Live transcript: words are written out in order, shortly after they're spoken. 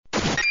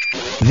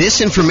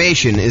This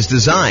information is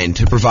designed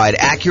to provide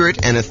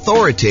accurate and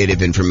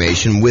authoritative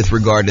information with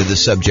regard to the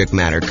subject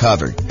matter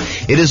covered.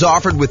 It is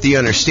offered with the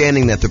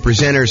understanding that the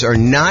presenters are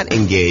not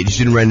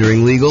engaged in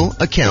rendering legal,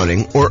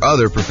 accounting, or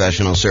other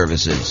professional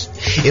services.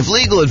 If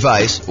legal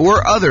advice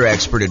or other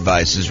expert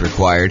advice is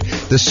required,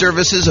 the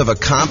services of a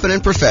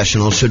competent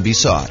professional should be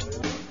sought.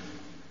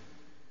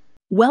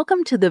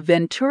 Welcome to the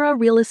Ventura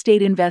Real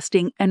Estate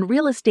Investing and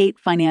Real Estate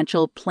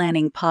Financial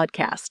Planning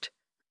Podcast.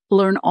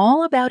 Learn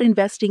all about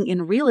investing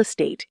in real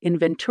estate in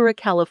Ventura,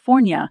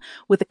 California,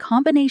 with a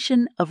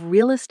combination of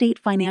real estate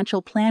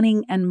financial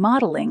planning and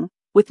modeling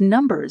with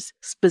numbers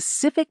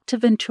specific to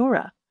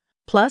Ventura,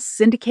 plus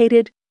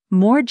syndicated,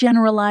 more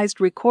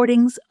generalized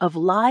recordings of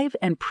live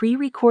and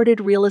pre-recorded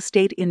real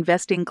estate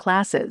investing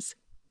classes.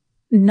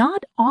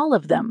 Not all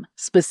of them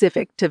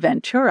specific to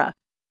Ventura.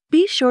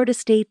 Be sure to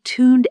stay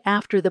tuned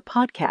after the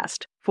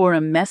podcast for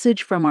a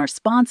message from our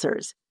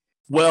sponsors.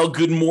 Well,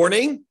 good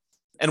morning.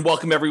 And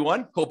welcome,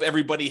 everyone. Hope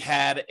everybody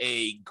had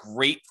a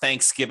great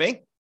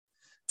Thanksgiving.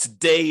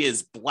 Today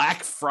is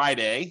Black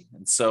Friday,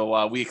 and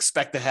so we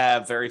expect to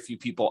have very few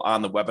people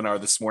on the webinar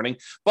this morning.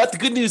 But the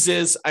good news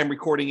is I'm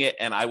recording it,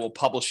 and I will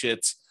publish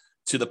it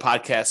to the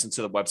podcast and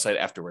to the website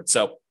afterwards.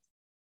 So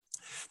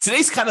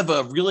today's kind of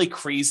a really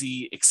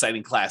crazy,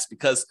 exciting class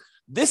because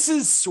this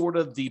is sort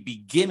of the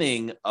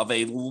beginning of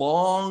a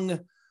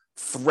long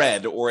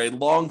thread or a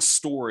long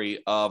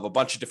story of a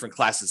bunch of different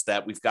classes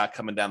that we've got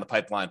coming down the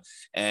pipeline.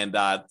 And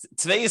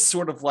today is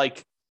sort of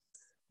like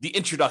the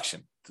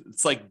introduction.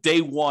 It's like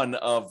day one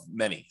of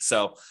many.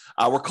 So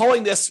we're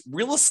calling this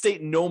Real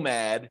Estate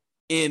Nomad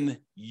in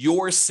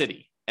Your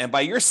City. And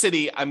by your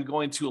city, I'm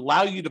going to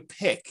allow you to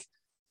pick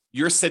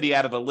your city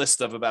out of a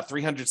list of about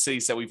 300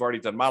 cities that we've already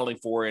done modeling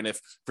for. And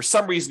if for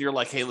some reason you're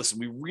like, hey, listen,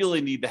 we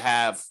really need to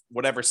have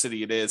whatever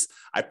city it is,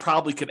 I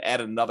probably could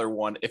add another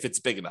one if it's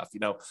big enough. You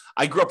know,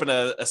 I grew up in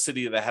a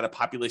city that had a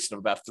population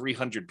of about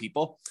 300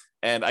 people.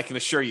 And I can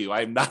assure you,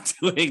 I'm not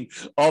doing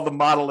all the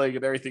modeling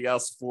and everything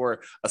else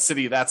for a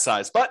city that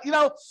size. But, you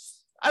know,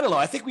 I don't know.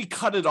 I think we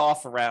cut it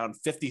off around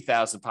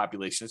 50,000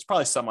 population. There's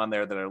probably some on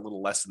there that are a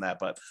little less than that,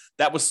 but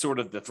that was sort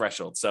of the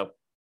threshold. So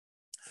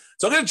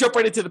I'm going to jump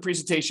right into the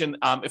presentation.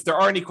 If there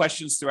are any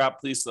questions throughout,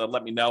 please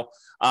let me know.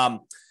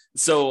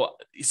 So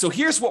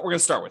here's what we're going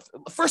to start with.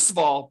 First of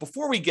all,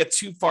 before we get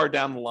too far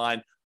down the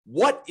line,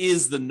 what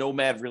is the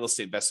Nomad real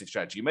estate investing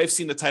strategy? You may have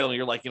seen the title and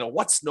you're like, you know,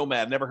 what's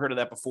Nomad? Never heard of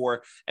that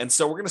before. And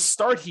so we're going to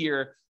start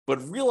here,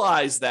 but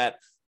realize that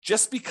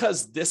just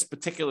because this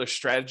particular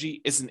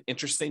strategy isn't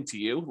interesting to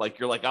you, like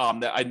you're like, oh,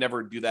 I'd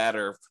never do that,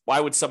 or why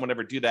would someone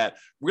ever do that?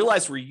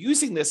 Realize we're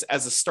using this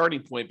as a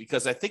starting point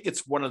because I think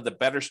it's one of the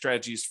better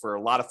strategies for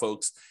a lot of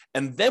folks.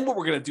 And then what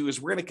we're going to do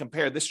is we're going to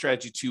compare this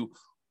strategy to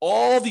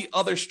all the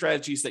other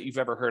strategies that you've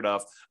ever heard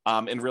of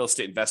in real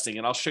estate investing.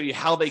 And I'll show you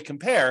how they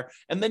compare.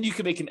 And then you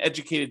can make an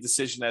educated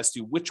decision as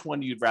to which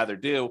one you'd rather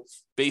do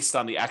based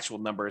on the actual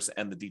numbers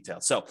and the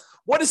details. So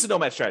what is the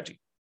Nomad strategy?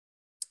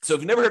 So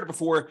if you've never heard it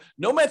before,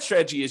 Nomad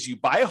strategy is you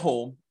buy a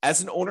home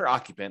as an owner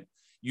occupant,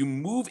 you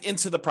move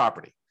into the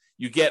property,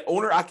 you get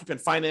owner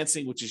occupant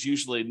financing, which is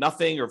usually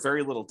nothing or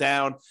very little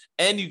down,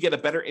 and you get a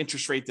better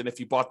interest rate than if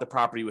you bought the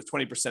property with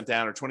 20%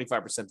 down or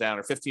 25% down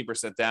or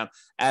 15% down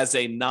as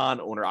a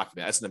non-owner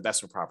occupant, as an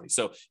investment property.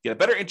 So you get a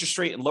better interest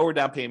rate and lower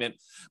down payment,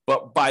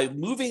 but by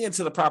moving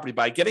into the property,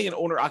 by getting an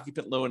owner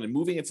occupant loan and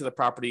moving into the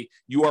property,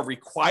 you are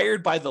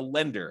required by the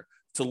lender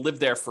to live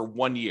there for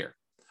 1 year.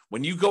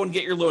 When you go and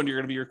get your loan, you're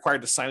going to be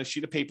required to sign a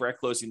sheet of paper at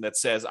closing that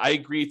says, I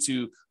agree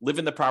to live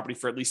in the property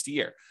for at least a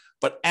year.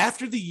 But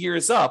after the year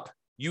is up,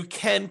 you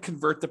can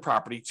convert the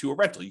property to a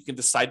rental. You can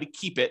decide to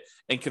keep it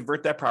and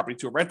convert that property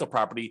to a rental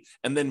property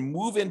and then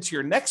move into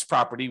your next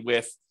property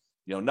with,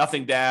 you know,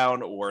 nothing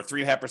down or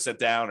 3.5%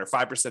 down or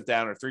 5%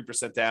 down or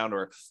 3% down,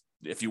 or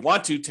if you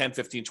want to, 10,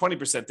 15,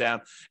 20%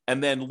 down,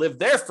 and then live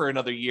there for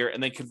another year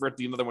and then convert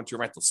the another one to a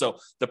rental. So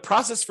the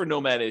process for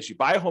Nomad is you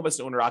buy a home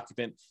as an owner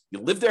occupant, you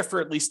live there for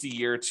at least a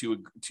year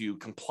to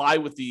comply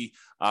with the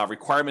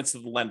requirements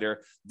of the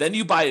lender. Then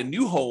you buy a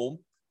new home,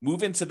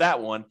 move into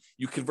that one,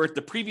 you convert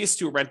the previous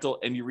to a rental,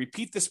 and you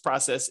repeat this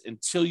process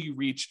until you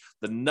reach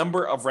the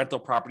number of rental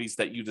properties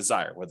that you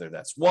desire, whether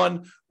that's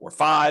 1 or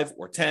 5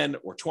 or 10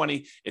 or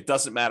 20, it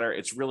doesn't matter.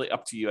 It's really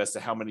up to you as to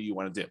how many you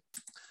want to do.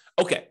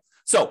 Okay.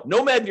 So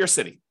Nomad in your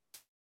city.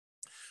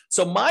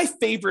 So my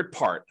favorite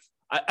part,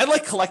 I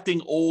like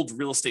collecting old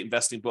real estate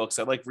investing books.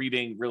 I like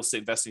reading real estate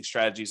investing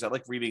strategies. I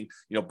like reading,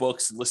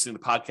 books and listening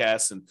to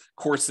podcasts and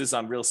courses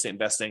on real estate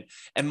investing.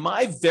 And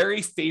my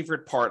very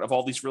favorite part of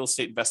all these real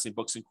estate investing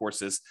books and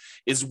courses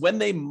is when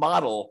they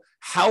model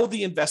how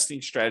the investing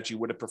strategy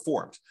would have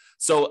performed.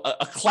 So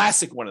a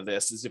classic one of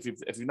this is if you've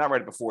not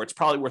read it before, it's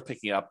probably worth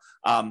picking up.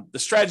 The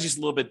strategy is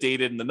a little bit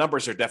dated and the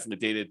numbers are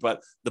definitely dated,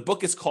 but the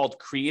book is called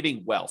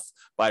Creating Wealth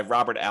by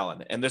Robert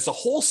Allen. And there's a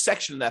whole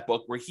section in that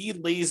book where he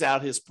lays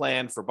out his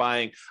plan for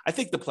buying. I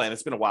think the plan,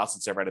 it's been a while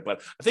since I read it,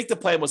 but I think the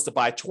plan was to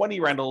buy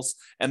 20 rentals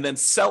and then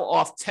sell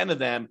off 10 of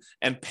them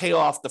and pay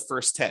off the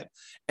first 10.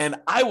 And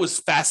I was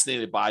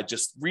fascinated by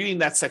just reading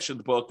that section of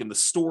the book and the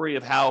story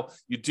of how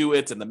you do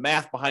it and the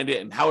math behind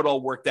it and how it all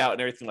all worked out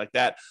and everything like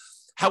that.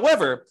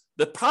 However,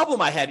 the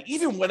problem I had,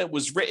 even when it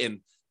was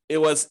written,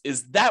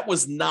 that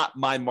was not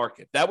my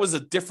market. That was a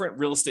different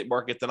real estate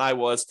market than I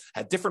was,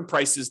 had different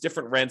prices,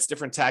 different rents,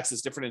 different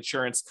taxes, different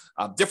insurance,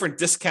 different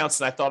discounts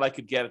than I thought I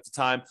could get at the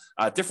time,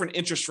 different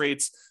interest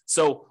rates.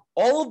 So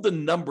all of the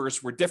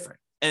numbers were different.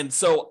 And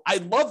so I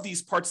love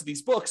these parts of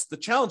these books. The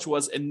challenge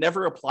was it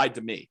never applied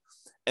to me.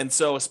 And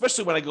so,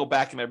 especially when I go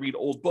back and I read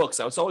old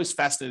books, I was always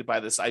fascinated by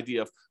this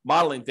idea of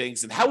modeling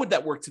things and how would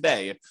that work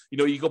today? If,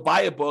 you go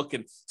buy a book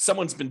and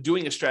someone's been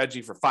doing a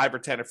strategy for 5 or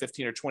 10 or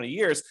 15 or 20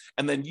 years,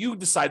 and then you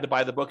decide to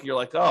buy the book and you're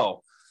like,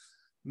 oh,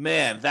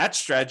 man, that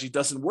strategy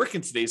doesn't work in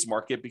today's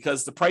market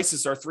because the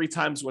prices are 3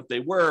 times what they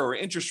were, or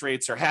interest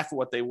rates are half of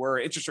what they were.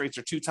 Interest rates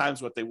are 2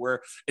 times what they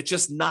were. It's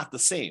just not the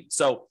same.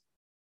 So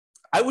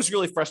I was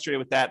really frustrated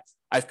with that.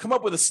 I've come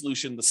up with a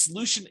solution. The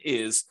solution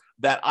is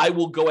that I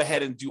will go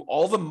ahead and do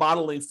all the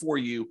modeling for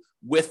you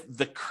with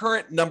the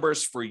current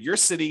numbers for your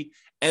city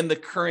and the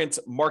current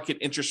market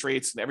interest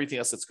rates and everything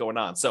else that's going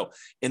on. So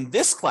in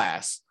this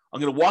class, I'm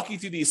going to walk you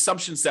through the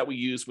assumptions that we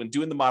use when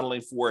doing the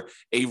modeling for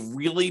a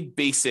really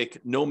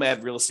basic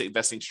nomad real estate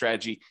investing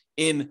strategy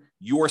in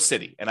your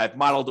city. And I've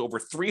modeled over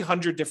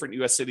 300 different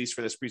US cities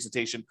for this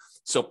presentation.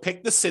 So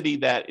pick the city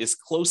that is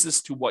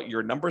closest to what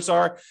your numbers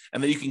are,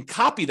 and then you can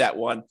copy that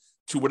one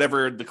to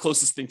whatever the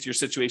closest thing to your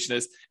situation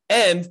is.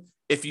 And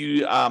if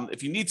you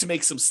need to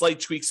make some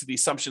slight tweaks to the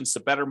assumptions to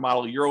better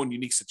model your own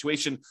unique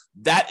situation,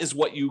 that is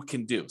what you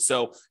can do.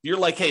 So you're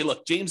like, hey,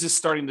 look, James is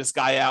starting this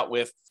guy out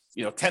with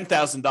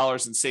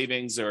 $10,000 in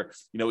savings, or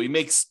he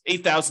makes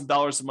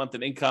 $8,000 a month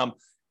in income,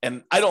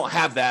 and I don't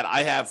have that.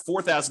 I have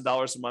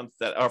 $4,000 a month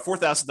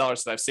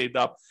 $4,000 that I've saved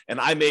up, and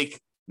I make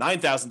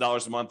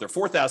 $9,000 a month or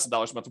 $4,000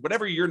 a month,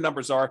 whatever your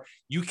numbers are.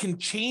 You can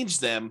change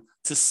them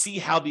to see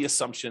how the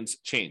assumptions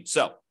change.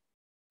 So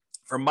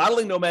for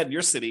modeling Nomad in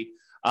your city,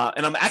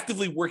 and I'm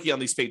actively working on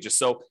these pages.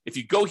 So if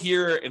you go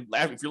here and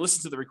if you're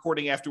listening to the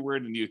recording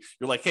afterward and you're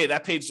like, hey,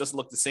 that page doesn't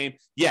look the same.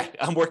 Yeah,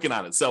 I'm working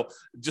on it. So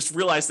just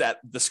realize that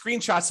the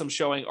screenshots I'm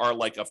showing are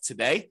like of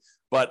today,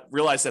 but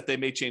realize that they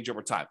may change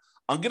over time.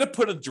 I'm going to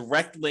put a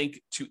direct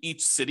link to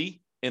each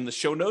city in the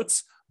show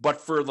notes. But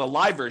for the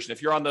live version,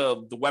 if you're on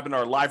the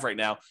webinar live right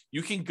now,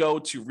 you can go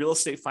to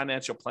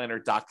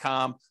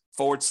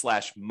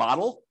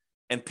realestatefinancialplanner.com/model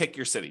and pick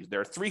your city. There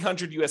are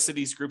 300 US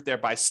cities grouped there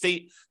by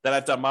state that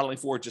I've done modeling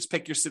for. Just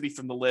pick your city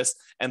from the list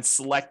and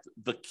select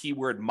the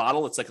keyword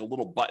model. It's like a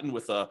little button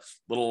with a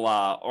little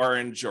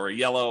orange or a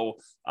yellow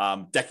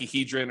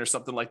decahedron or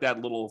something like that,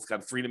 little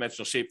kind of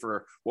 3-dimensional shape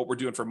for what we're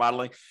doing for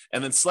modeling.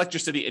 And then select your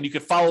city, and you can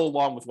follow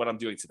along with what I'm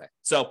doing today.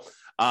 So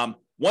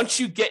once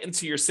you get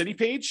into your city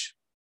page,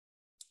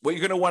 what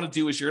you're going to want to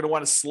do is you're going to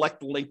want to select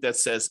the link that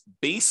says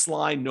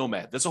Baseline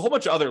Nomad. There's a whole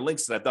bunch of other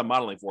links that I've done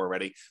modeling for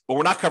already, but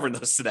we're not covering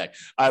those today.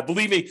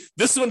 Believe me,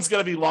 this one's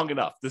going to be long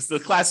enough. The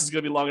class is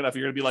going to be long enough.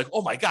 You're going to be like,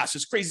 oh my gosh,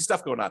 there's crazy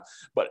stuff going on.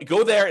 But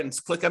go there and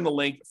click on the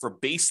link for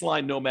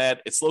Baseline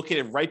Nomad. It's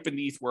located right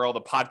beneath where all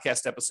the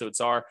podcast episodes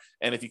are.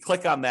 And if you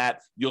click on that,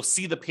 you'll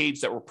see the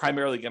page that we're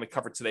primarily going to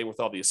cover today with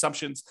all the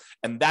assumptions.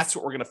 And that's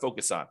what we're going to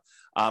focus on.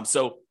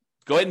 So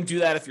go ahead and do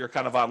that if you're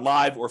kind of on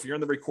live, or if you're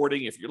in the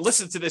recording. If you're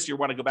listening to this, you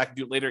want to go back and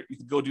do it later, you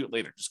can go do it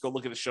later. Just go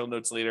look at the show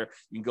notes later.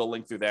 You can go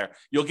link through there.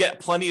 You'll get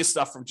plenty of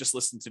stuff from just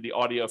listening to the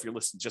audio if you're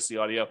listening to just the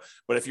audio.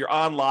 But if you're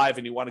on live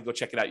and you want to go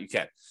check it out, you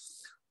can.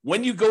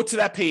 When you go to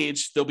that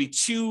page, there'll be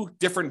 2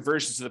 different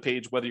versions of the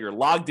page, whether you're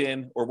logged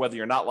in or whether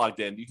you're not logged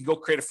in. You can go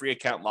create a free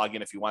account and log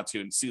in if you want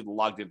to and see the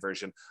logged in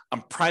version.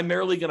 I'm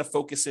primarily going to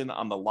focus in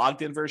on the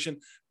logged in version,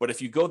 but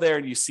if you go there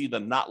and you see the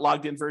not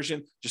logged in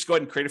version, just go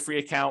ahead and create a free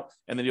account,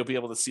 and then you'll be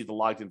able to see the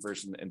logged in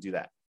version and do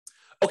that.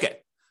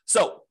 Okay,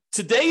 so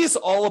today is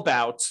all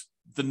about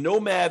the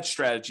Nomad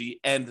strategy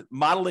and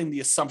modeling the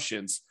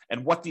assumptions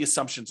and what the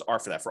assumptions are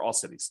for that for all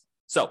cities.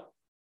 So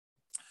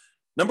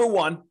number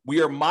 1,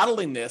 we are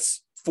modeling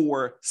this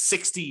for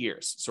 60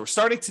 years. So we're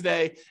starting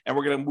today, and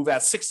we're going to move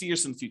out 60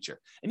 years in the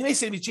future. And you may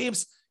say to me,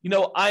 James,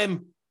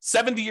 I'm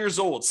 70 years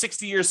old.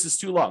 60 years is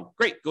too long.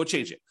 Great, go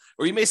change it.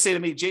 Or you may say to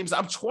me, James,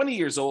 I'm 20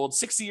 years old.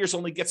 60 years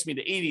only gets me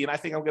to 80, and I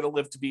think I'm going to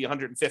live to be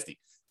 150.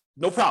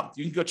 No problem.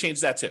 You can go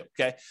change that too.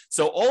 Okay.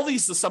 So all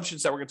these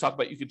assumptions that we're going to talk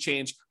about, you can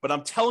change, but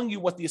I'm telling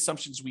you what the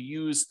assumptions we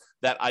use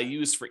that I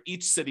use for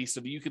each city so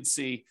that you can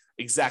see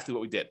exactly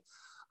what we did.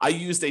 I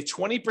used a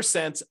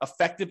 20%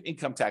 effective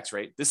income tax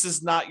rate. This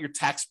is not your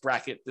tax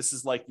bracket. This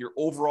is like your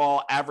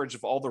overall average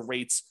of all the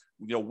rates,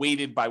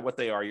 weighted by what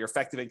they are, your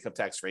effective income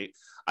tax rate.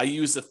 I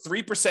used a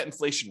 3%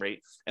 inflation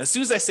rate. And as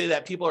soon as I say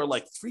that, people are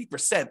like,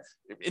 3%?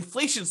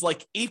 Inflation's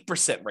like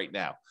 8% right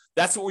now.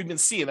 That's what we've been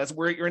seeing. That's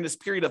where you're in this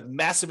period of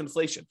massive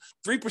inflation.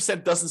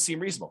 3% doesn't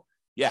seem reasonable.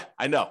 Yeah,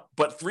 I know.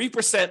 But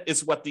 3%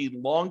 is what the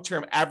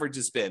long-term average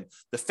has been.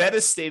 The Fed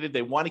has stated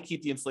they want to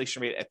keep the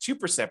inflation rate at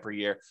 2% per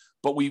year,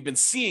 but we've been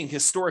seeing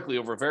historically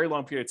over a very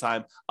long period of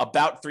time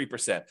about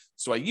 3%.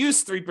 So I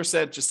use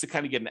 3% just to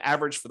kind of get an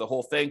average for the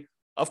whole thing.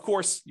 Of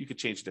course, you could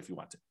change it if you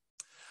want to.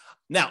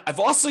 Now, I've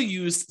also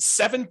used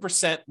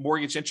 7%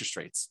 mortgage interest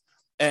rates.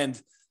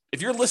 And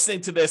if you're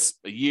listening to this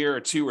a year or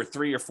 2 or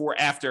 3 or 4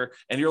 after,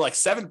 and you're like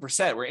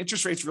 7%, were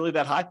interest rates really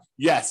that high?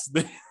 Yes,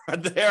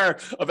 they're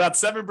about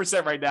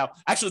 7% right now.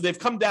 Actually, they've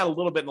come down a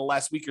little bit in the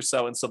last week or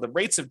so. And so the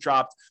rates have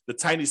dropped the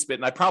tiniest bit.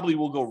 And I probably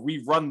will go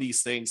rerun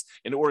these things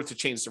in order to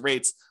change the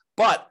rates.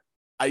 But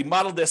I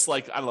modeled this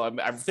like, I don't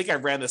know, I think I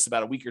ran this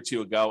about a week or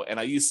 2 ago, and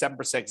I used 7%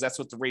 because that's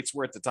what the rates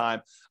were at the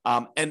time.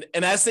 And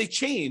as they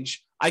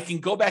change, I can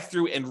go back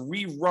through and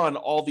rerun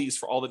all these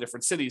for all the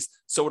different cities,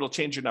 so it'll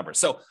change your number.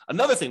 So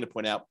another thing to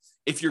point out,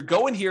 if you're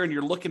going here and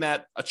you're looking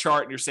at a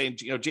chart and you're saying,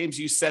 James,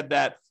 you said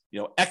that,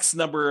 X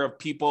number of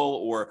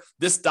people or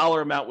this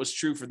dollar amount was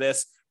true for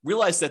this,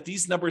 realize that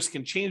these numbers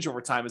can change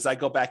over time as I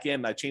go back in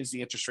and I change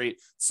the interest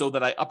rate so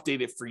that I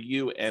update it for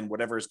you and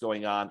whatever is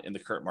going on in the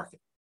current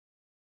market.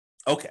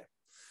 Okay.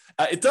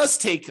 It does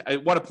take, I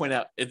want to point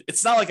out,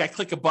 it's not like I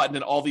click a button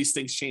and all these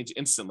things change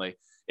instantly.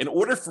 In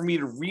order for me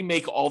to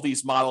remake all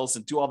these models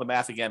and do all the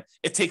math again,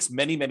 it takes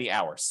many, many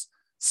hours.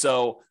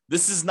 So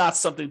this is not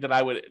something that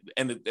I would,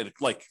 and it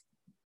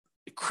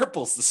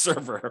cripples the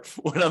server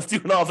when I'm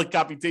doing all the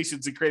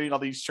computations and creating all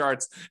these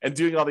charts and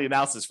doing all the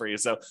analysis for you.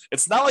 So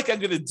it's not like I'm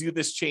going to do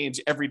this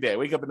change every day. I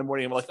wake up in the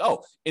morning and I'm like,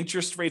 oh,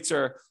 interest rates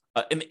are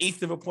an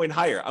eighth of a point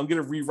higher. I'm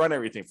going to rerun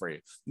everything for you.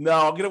 No,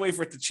 I'm going to wait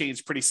for it to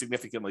change pretty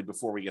significantly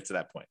before we get to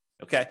that point.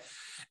 Okay.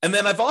 And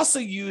then I've also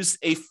used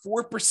a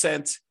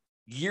 4%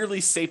 yearly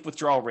safe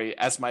withdrawal rate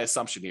as my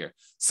assumption here.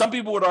 Some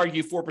people would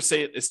argue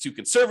 4% is too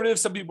conservative.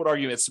 Some people would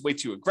argue it's way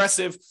too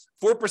aggressive.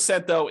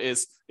 4% though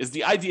is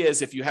the idea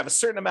is if you have a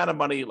certain amount of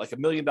money, like $1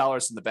 million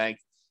in the bank,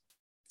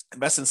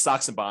 invest in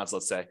stocks and bonds,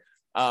 let's say,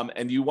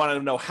 and you want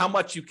to know how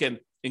much you can,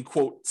 in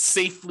quote,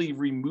 safely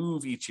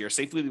remove each year,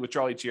 safely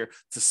withdraw each year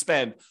to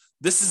spend.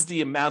 This is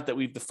the amount that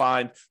we've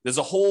defined. There's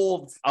a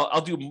whole,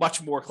 I'll do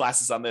much more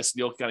classes on this and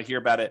you'll kind of hear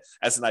about it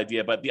as an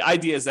idea. But the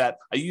idea is that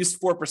I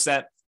used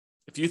 4%.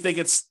 If you think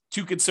it's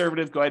too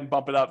conservative, go ahead and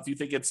bump it up. If you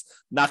think it's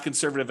not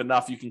conservative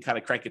enough, you can kind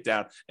of crank it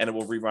down and it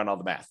will rerun all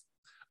the math.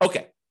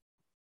 Okay.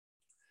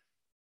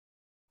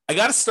 I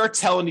got to start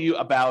telling you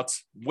about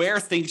where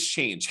things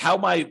change, how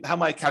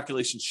my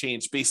calculations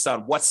change based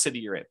on what city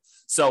you're in.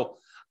 So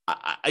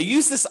I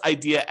use this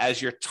idea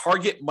as your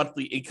target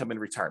monthly income in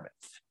retirement.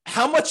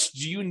 How much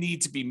do you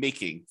need to be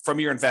making from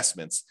your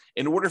investments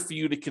in order for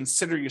you to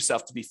consider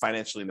yourself to be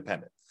financially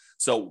independent?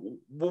 So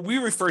what we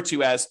refer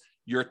to as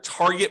your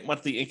target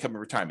monthly income in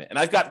retirement. And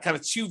I've got kind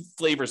of 2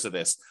 flavors of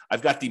this.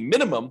 I've got the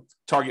minimum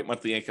target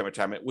monthly income in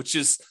retirement, which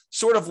is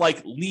sort of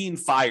like lean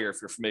fire, if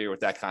you're familiar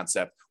with that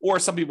concept, or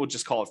some people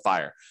just call it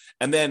fire.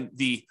 And then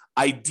the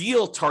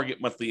ideal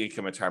target monthly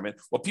income in retirement,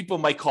 what people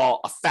might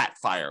call a fat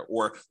fire,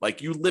 or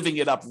like you living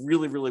it up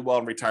really, really well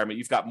in retirement.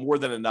 You've got more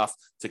than enough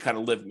to kind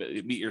of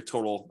meet your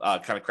total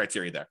kind of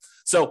criteria there.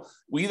 So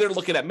we either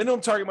looking at minimum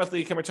target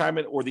monthly income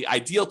retirement or the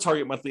ideal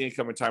target monthly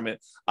income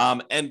retirement.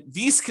 And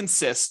these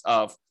consist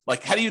of,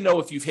 like, how do you know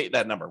if you've hit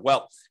that number?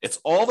 Well, it's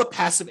all the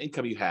passive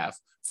income you have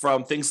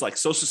from things like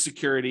Social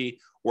Security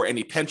or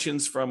any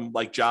pensions from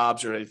like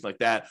jobs or anything like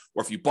that,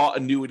 or if you bought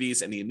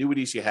annuities, any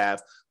annuities you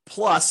have,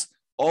 plus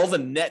all the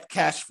net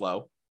cash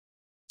flow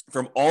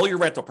from all your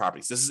rental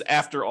properties. This is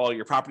after all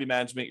your property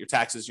management, your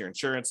taxes, your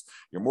insurance,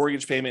 your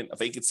mortgage payment, a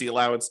vacancy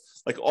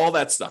allowance, like all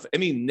that stuff.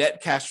 Any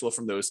net cash flow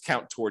from those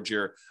count towards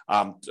your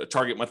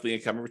target monthly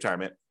income in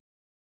retirement.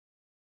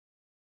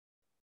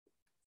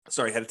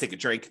 Sorry, I had to take a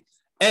drink.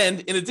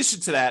 And in addition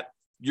to that,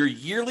 your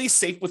yearly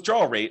safe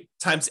withdrawal rate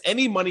times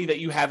any money that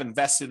you have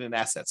invested in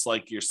assets,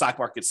 like your stock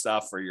market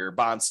stuff or your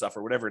bond stuff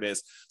or whatever it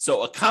is.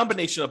 So a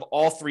combination of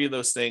all 3 of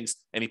those things,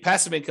 any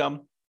passive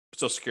income,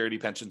 Social Security,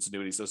 pensions,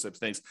 annuities, those types of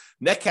things,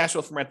 net cash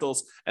flow from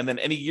rentals, and then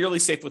any yearly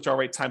safe withdrawal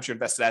rate times your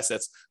invested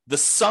assets. The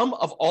sum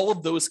of all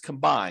of those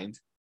combined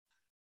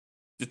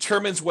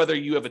determines whether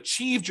you have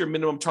achieved your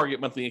minimum target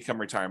monthly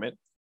income retirement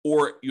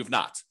or you have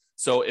not.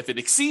 So if it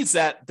exceeds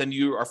that, then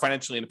you are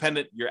financially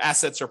independent. Your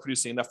assets are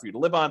producing enough for you to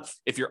live on.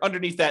 If you're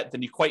underneath that,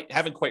 then you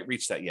haven't quite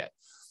reached that yet.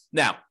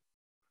 Now,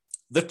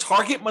 the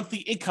target monthly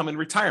income in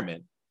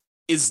retirement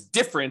is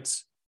different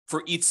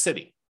for each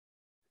city.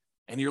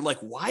 And you're like,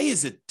 why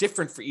is it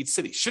different for each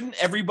city?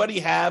 Shouldn't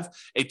everybody have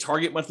a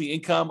target monthly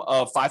income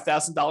of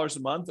 $5,000 a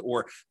month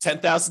or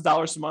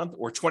 $10,000 a month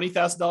or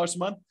 $20,000 a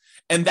month?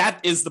 And that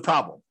is the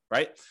problem,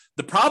 right?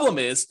 The problem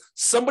is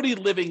somebody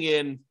living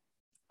in,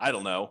 I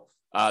don't know,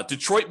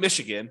 Detroit,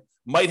 Michigan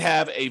might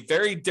have a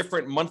very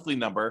different monthly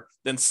number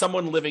than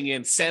someone living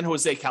in San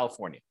Jose,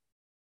 California.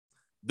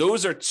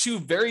 Those are 2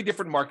 very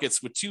different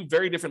markets with 2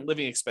 very different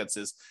living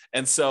expenses.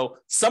 And so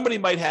somebody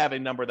might have a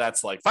number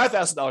that's like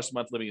 $5,000 a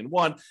month living in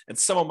one, and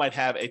someone might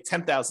have a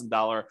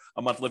 $10,000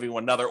 a month living in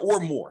another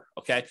or more.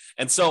 Okay.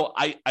 And so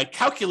I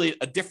calculate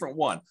a different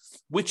one,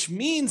 which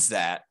means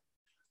that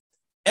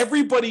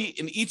everybody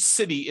in each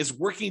city is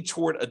working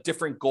toward a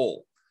different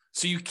goal.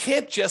 So you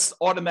can't just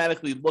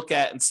automatically look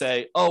at and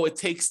say, oh, it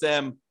takes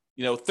them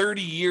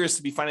 30 years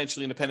to be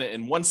financially independent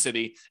in one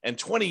city and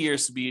 20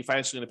 years to be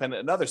financially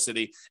independent in another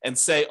city and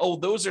say, oh,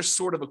 those are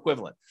sort of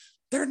equivalent.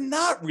 they're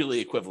not really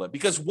equivalent,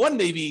 because one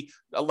may be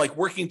like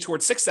working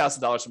toward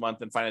 $6,000 a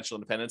month in financial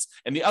independence,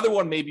 and the other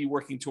one may be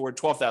working toward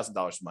 $12,000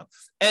 a month.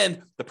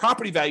 And the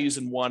property values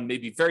in one may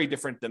be very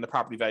different than the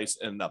property values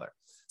in another.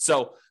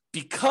 So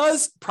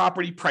because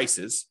property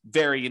prices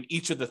vary in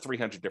each of the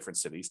 300 different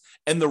cities,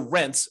 and the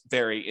rents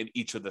vary in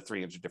each of the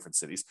 300 different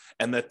cities,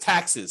 and the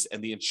taxes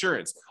and the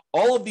insurance,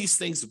 all of these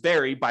things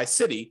vary by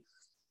city,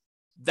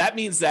 that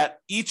means that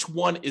each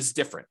one is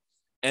different.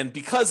 And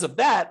because of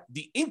that,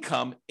 the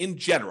income in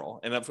general,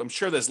 and I'm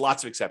sure there's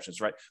lots of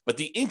exceptions, right? But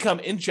the income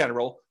in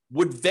general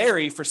would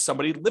vary for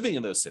somebody living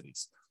in those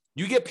cities.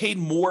 You get paid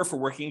more for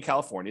working in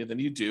California than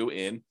you do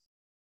in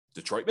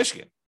Detroit,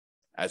 Michigan.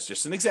 As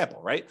just an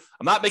example, right?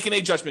 I'm not making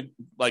any judgment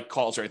like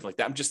calls or anything like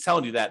that. I'm just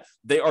telling you that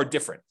they are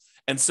different.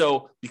 And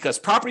so because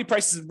property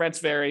prices and rents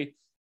vary,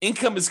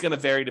 income is going to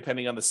vary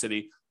depending on the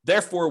city.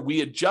 Therefore,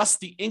 we adjust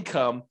the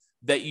income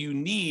that you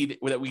need,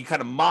 or that we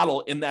kind of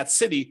model in that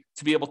city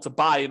to be able to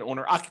buy an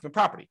owner-occupant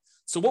property.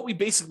 So what we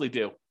basically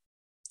do, I'm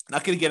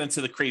not going to get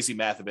into the crazy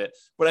math of it,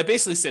 but I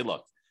basically say,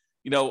 look,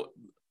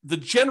 the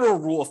general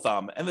rule of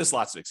thumb, and there's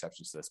lots of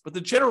exceptions to this, but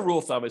the general rule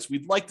of thumb is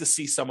we'd like to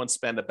see someone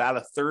spend about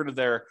a third of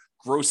their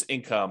gross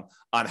income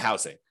on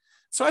housing.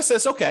 So I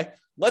says, okay,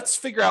 let's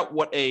figure out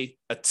what a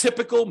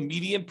typical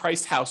median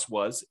priced house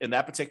was in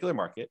that particular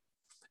market,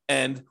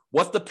 and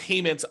what the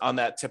payment on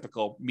that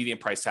typical median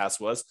priced house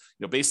was,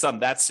 based on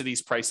that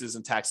city's prices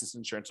and taxes,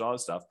 insurance, and all that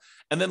stuff.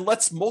 And then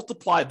let's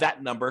multiply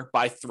that number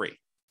by 3.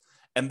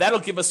 And that'll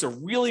give us a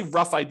really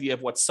rough idea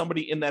of what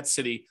somebody in that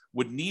city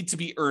would need to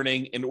be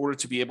earning in order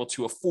to be able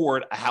to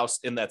afford a house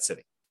in that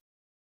city.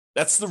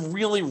 That's the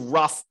really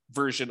rough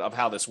version of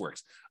how this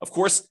works. Of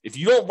course, if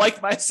you don't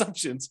like my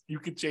assumptions, you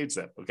can change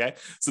them, okay?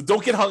 So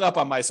don't get hung up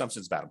on my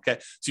assumptions about them,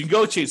 okay? So you can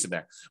go change them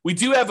there. We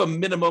do have a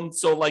minimum.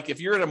 So like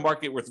if you're in a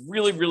market with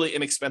really, really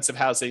inexpensive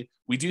housing,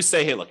 we do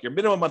say, hey, look, your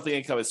minimum monthly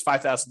income is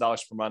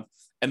 $5,000 per month.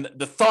 And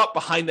the thought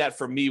behind that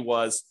for me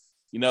was,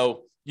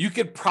 you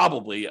could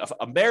probably, a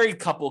married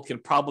couple can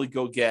probably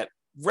go get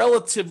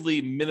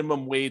relatively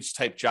minimum wage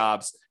type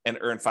jobs and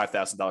earn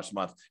 $5,000 a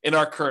month in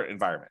our current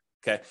environment.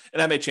 Okay. And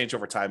that may change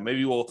over time.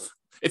 Maybe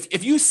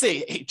if you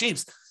say, hey,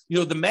 James,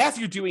 the math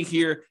you're doing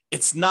here,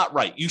 it's not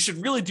right. You should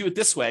really do it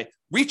this way.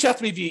 Reach out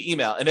to me via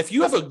email. And if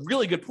you have a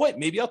really good point,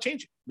 maybe I'll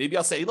change it. Maybe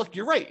I'll say, hey, look,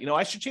 you're right.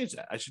 I should change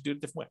that. I should do it a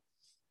different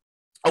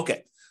way.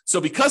 Okay. So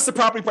because the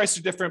property prices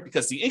are different,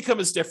 because the income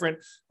is different,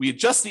 we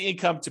adjust the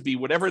income to be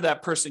whatever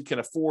that person can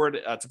afford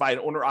to buy an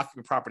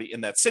owner-occupant property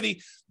in that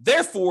city.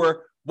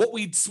 Therefore, what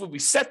we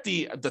set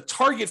the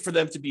target for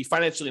them to be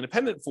financially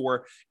independent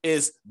for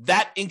is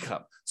that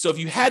income. So if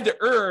you had to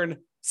earn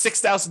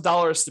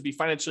 $6,000 to be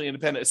financially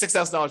independent,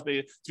 $6,000 to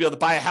be able to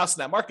buy a house in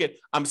that market,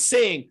 I'm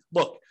saying,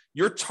 look,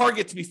 your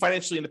target to be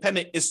financially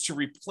independent is to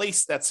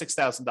replace that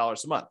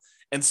 $6,000 a month.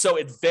 And so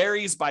it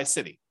varies by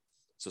city.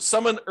 So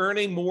someone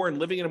earning more and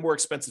living in a more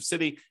expensive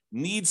city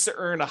needs to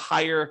earn a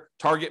higher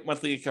target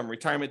monthly income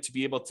retirement to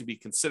be able to be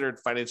considered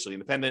financially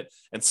independent.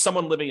 And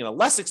someone living in a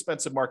less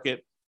expensive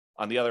market,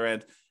 on the other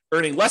end,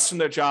 earning less from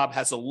their job,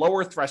 has a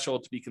lower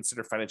threshold to be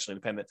considered financially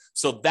independent.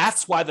 So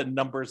that's why the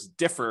numbers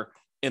differ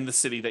in the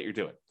city that you're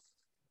doing.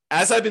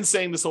 As I've been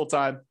saying this whole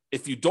time,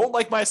 if you don't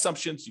like my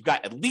assumptions, you've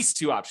got at least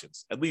 2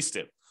 options, at least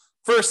 2.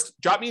 First,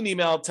 drop me an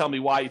email, tell me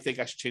why you think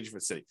I should change it for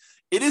the city.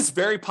 It is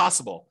very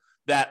possible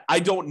that I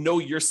don't know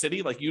your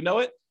city like you know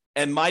it,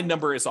 and my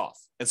number is off.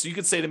 And so you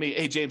could say to me,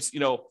 hey, James,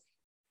 your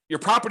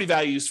property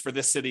values for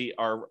this city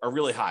are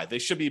really high. They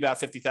should be about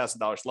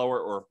 $50,000 lower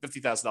or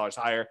 $50,000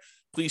 higher.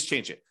 Please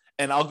change it.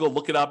 And I'll go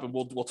look it up and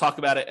we'll talk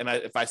about it. And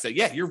if I say,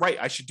 yeah, you're right,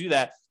 I should do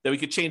that, then we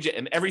could change it.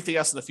 And everything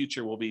else in the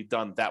future will be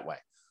done that way.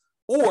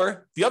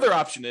 Or the other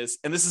option is,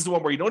 and this is the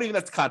one where you don't even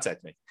have to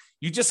contact me.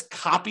 You just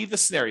copy the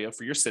scenario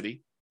for your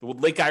city, the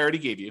link I already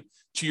gave you,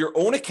 to your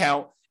own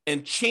account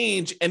and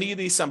change any of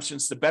the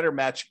assumptions to better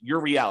match your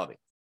reality.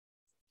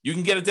 You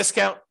can get a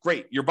discount.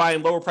 Great. You're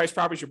buying lower price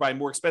properties. You're buying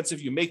more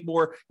expensive. You make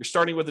more. You're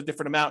starting with a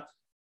different amount.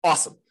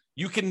 Awesome.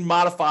 You can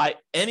modify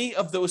any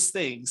of those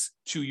things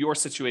to your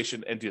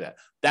situation and do that.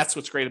 That's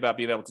what's great about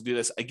being able to do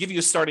this. I give you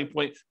a starting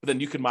point, but then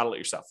you can model it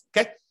yourself.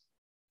 Okay.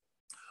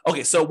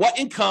 So what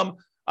income,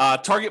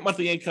 target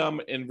monthly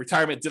income in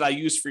retirement did I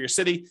use for your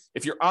city?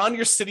 If you're on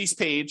your city's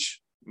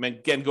page,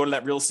 again, go to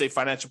that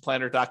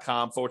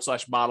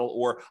realestatefinancialplanner.com/model,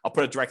 or I'll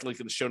put a direct link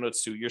in the show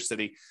notes to your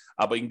city,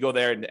 but you can go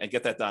there and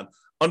get that done.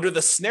 Under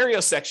the scenario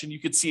section, you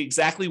can see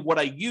exactly what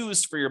I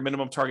used for your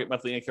minimum target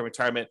monthly income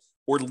retirement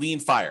or lean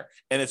fire.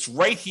 And it's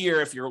right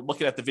here. If you're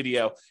looking at the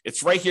video,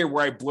 it's right here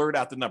where I blurred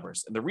out the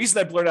numbers. And the reason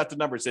I blurred out the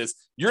numbers is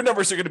your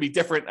numbers are going to be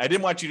different. I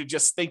didn't want you to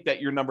just think that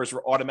your numbers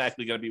were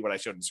automatically going to be what I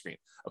showed on the screen.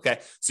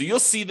 Okay. So you'll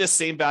see this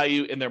same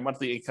value in their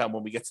monthly income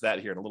when we get to that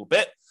here in a little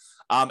bit.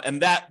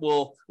 And that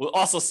we'll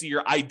also see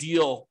your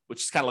ideal,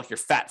 which is kind of like your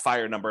fat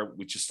fire number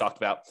we just talked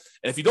about.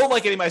 And if you don't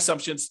like any of my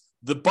assumptions,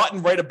 the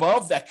button right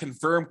above that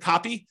confirm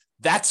copy,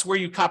 that's where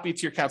you copy it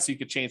to your account so you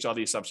can change all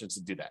the assumptions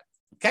and do that.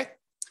 Okay.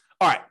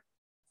 All right.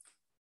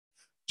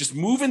 Just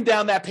moving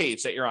down that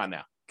page that you're on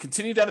now.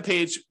 continue down the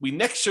page. We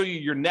next show you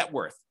your net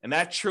worth, and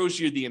that shows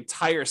you the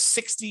entire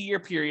 60-year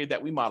period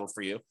that we modeled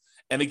for you.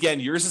 And again,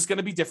 yours is going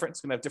to be different.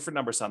 It's going to have different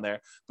numbers on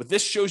there, but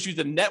this shows you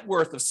the net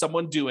worth of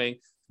someone doing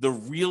the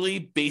really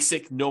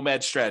basic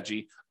nomad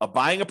strategy of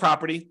buying a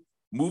property,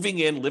 moving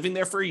in, living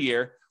there for a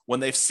year. When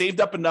they've saved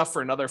up enough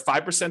for another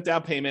 5%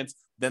 down payment,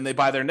 then they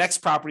buy their next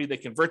property, they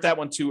convert that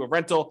one to a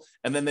rental,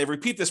 and then they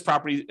repeat this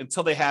property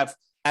until they have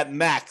at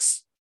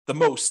max the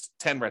most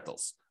 10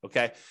 rentals.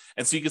 Okay.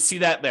 And so you can see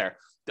that there.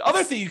 The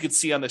other thing you can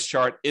see on this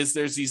chart is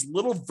there's these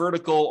little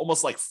vertical,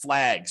 almost like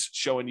flags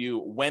showing you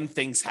when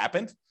things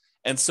happened.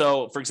 And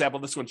so, for example,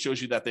 this one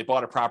shows you that they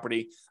bought a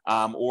property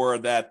or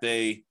that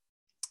they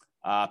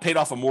paid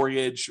off a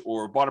mortgage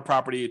or bought a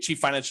property, achieved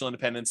financial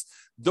independence.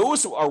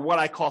 Those are what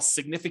I call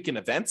significant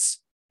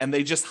events. And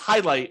they just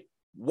highlight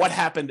what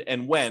happened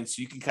and when,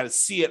 so you can kind of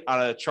see it on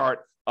a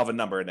chart of a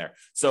number in there.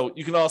 So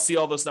you can all see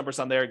all those numbers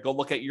on there. Go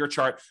look at your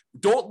chart.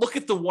 Don't look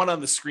at the one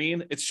on the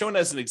screen. It's shown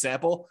as an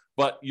example,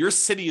 but your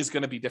city is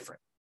going to be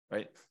different,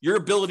 right? Your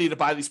ability to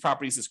buy these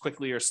properties as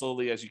quickly or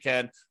slowly as you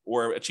can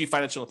or achieve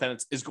financial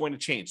independence is going to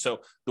change.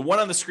 So the one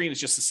on the screen is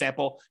just a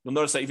sample. You'll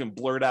notice I even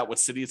blurred out what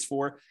city it's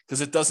for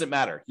because it doesn't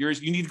matter.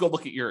 Yours, you need to go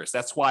look at yours.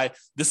 That's why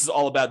this is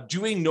all about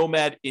doing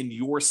Nomad in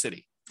your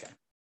city. Okay.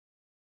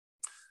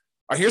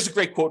 All right, here's a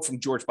great quote from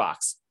George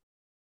Box.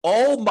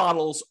 All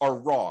models are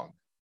wrong,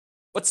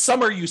 but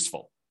some are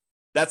useful.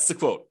 That's the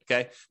quote,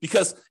 okay?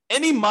 Because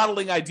any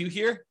modeling I do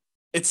here,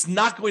 it's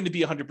not going to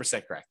be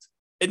 100% correct.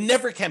 It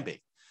never can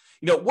be.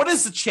 You know, what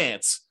is the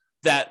chance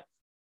that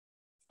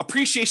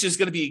appreciation is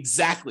going to be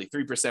exactly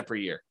 3% per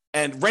year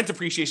and rent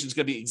appreciation is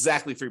going to be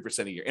exactly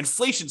 3% a year?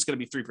 Inflation is going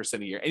to be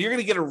 3% a year, and you're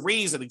going to get a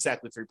raise at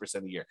exactly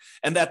 3% a year.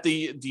 And that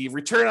the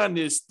return on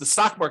the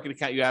stock market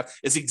account you have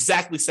is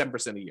exactly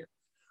 7% a year.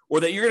 Or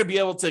that you're going to be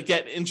able to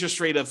get interest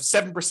rate of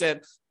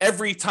 7%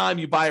 every time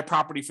you buy a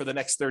property for the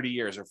next 30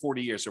 years or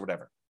 40 years or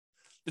whatever.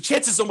 The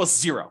chance is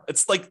almost zero.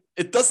 It's like,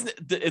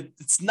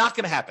 it's not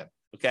going to happen.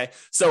 Okay.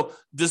 So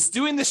does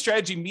doing this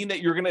strategy mean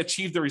that you're going to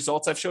achieve the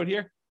results I've showed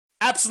here?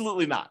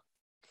 Absolutely not.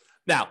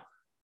 Now,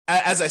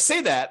 as I say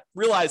that,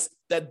 realize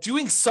that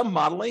doing some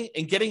modeling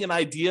and getting an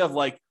idea of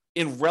like,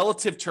 in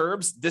relative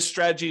terms, this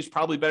strategy is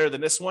probably better than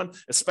this one,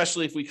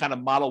 especially if we kind of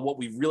model what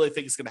we really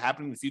think is going to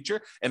happen in the future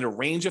and a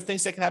range of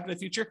things that can happen in the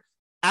future.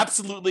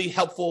 Absolutely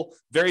helpful,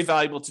 very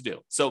valuable to do.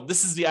 So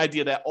this is the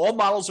idea that all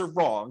models are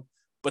wrong,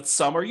 but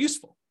some are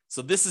useful.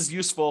 So this is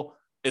useful.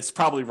 It's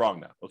probably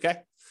wrong now. Okay.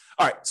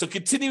 All right. So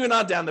continuing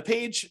on down the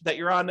page that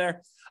you're on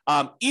there,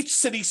 each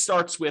city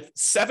starts with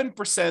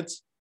 7%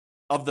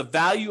 of the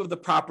value of the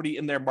property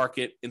in their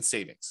market in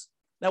savings.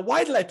 Now,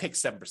 why did I pick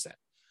 7%?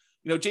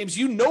 You know, James,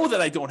 you know that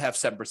I don't have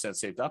 7%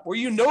 saved up, or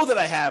you know that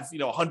I have,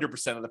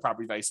 100% of the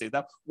property value saved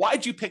up.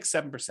 Why'd you pick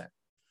 7%?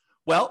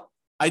 Well,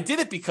 I did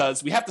it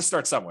because we have to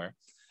start somewhere.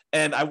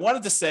 And I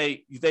wanted to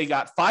say they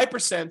got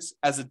 5%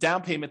 as a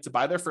down payment to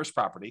buy their first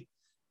property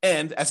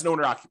and as an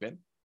owner occupant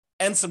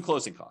and some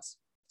closing costs.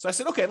 So I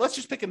said, okay, let's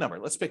just pick a number.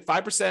 Let's pick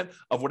 5%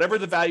 of whatever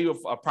the value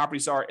of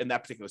properties are in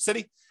that particular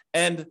city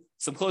and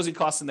some closing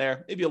costs in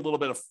there, maybe a little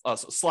bit of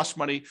slush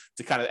money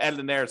to kind of add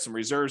in there, some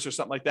reserves or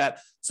something like that.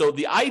 So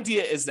the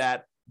idea is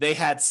that they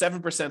had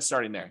 7%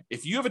 starting there.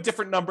 If you have a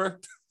different number,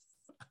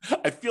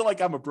 I feel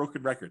like I'm a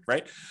broken record,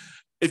 right?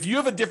 If you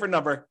have a different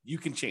number, you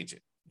can change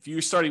it. If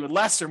you're starting with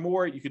less or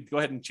more, you could go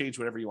ahead and change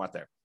whatever you want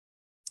there.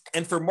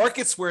 And for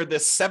markets where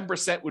this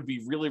 7% would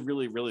be really,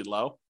 really, really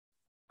low,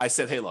 I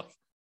said, hey, look,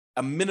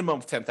 a minimum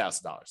of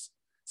 $10,000.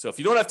 So if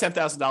you don't have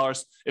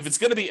 $10,000,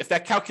 if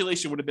that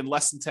calculation would have been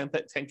less than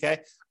 10K,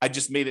 I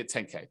just made it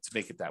 10K to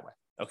make it that way.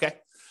 Okay.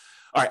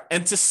 All right.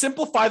 And to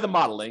simplify the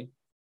modeling,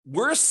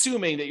 we're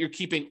assuming that you're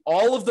keeping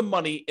all of the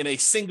money in a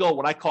single,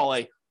 what I call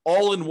a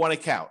all-in-one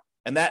account.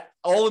 And that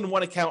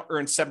all-in-one account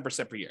earns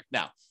 7% per year.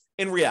 Now,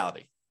 in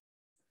reality,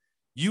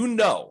 you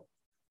know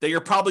that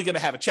you're probably going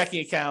to have a checking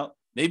account,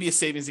 maybe a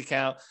savings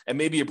account, and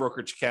maybe a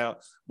brokerage account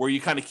where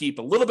you kind of keep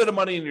a little bit of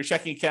money in your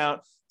checking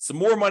account, some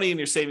more money in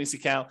your savings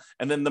account,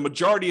 and then the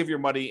majority of your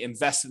money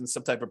invested in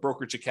some type of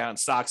brokerage account,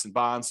 stocks and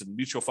bonds and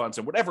mutual funds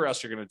and whatever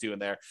else you're going to do in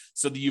there,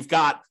 so that you've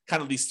got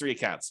kind of these three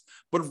accounts.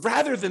 But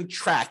rather than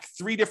track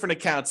three different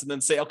accounts and then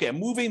say, okay, I'm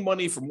moving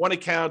money from one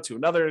account to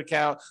another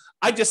account,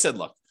 I just said,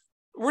 look,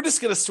 we're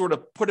just going to sort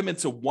of put them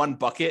into one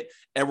bucket,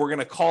 and we're going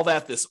to call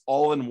that this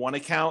all-in-one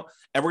account,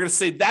 and we're going to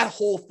say that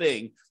whole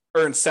thing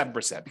earns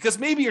 7%, because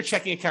maybe your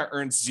checking account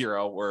earns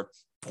 0 or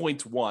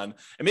 0.1, and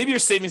maybe your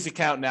savings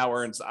account now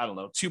earns,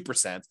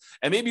 2%,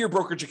 and maybe your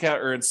brokerage account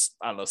earns,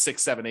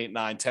 6, 7, 8,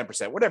 9,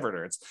 10%, whatever it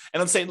earns.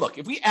 And I'm saying, look,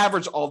 if we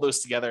average all those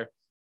together,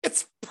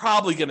 it's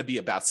probably going to be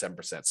about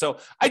 7%. So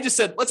I just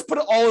said, let's put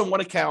it all in one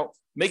account,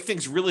 make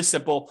things really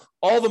simple.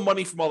 All the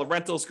money from all the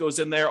rentals goes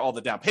in there. All the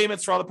down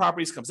payments for all the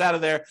properties comes out of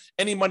there.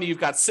 Any money you've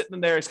got sitting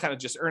in there is kind of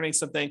just earning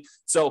something.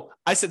 So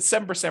I said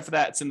 7% for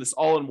that. It's in this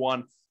all in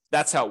one.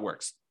 That's how it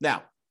works.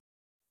 Now,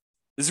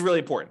 this is really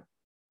important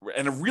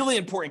and a really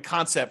important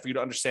concept for you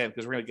to understand,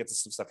 because we're going to get to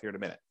some stuff here in a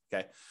minute.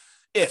 Okay.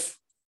 If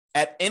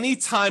at any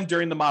time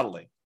during the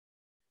modeling,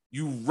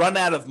 you run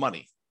out of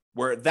money,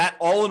 where that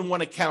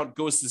all-in-one account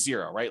goes to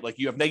zero, right? Like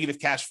you have negative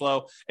cash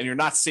flow and you're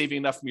not saving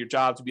enough from your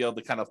job to be able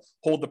to kind of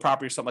hold the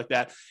property or something like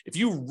that. If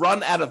you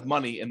run out of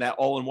money in that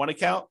all-in-one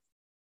account,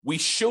 we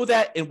show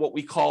that in what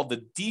we call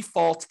the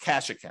default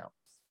cash account.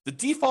 The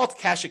default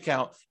cash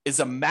account is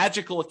a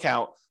magical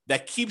account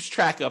that keeps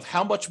track of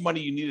how much money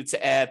you needed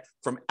to add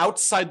from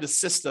outside the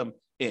system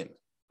in,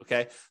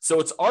 okay? So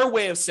it's our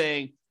way of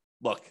saying,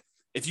 look,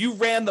 if you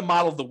ran the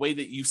model the way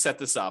that you set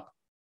this up,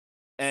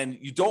 and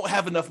you don't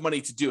have enough money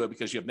to do it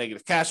because you have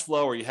negative cash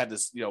flow, or you had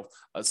this,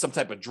 some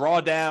type of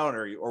drawdown,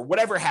 or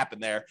whatever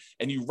happened there,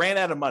 and you ran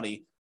out of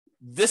money,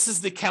 this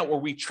is the account where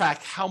we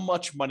track how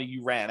much money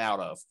you ran out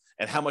of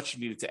and how much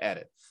you needed to add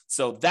it.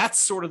 So that's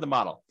sort of the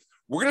model.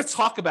 We're going to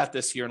talk about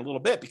this here in a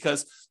little bit,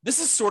 because this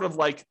is sort of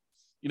like,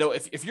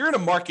 if you're in a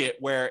market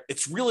where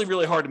it's really,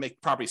 really hard to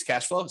make properties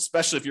cash flow,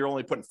 especially if you're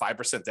only putting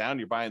 5% down,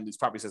 you're buying these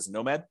properties as a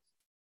Nomad,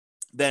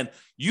 then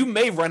you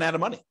may run out of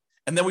money.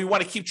 And then we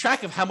want to keep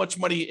track of how much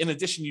money in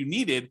addition you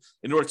needed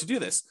in order to do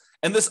this.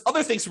 And there's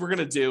other things we're going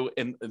to do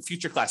in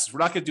future classes. We're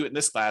not going to do it in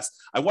this class.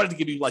 I wanted to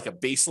give you like a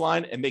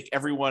baseline and make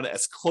everyone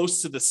as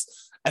close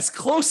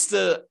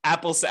to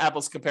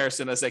apples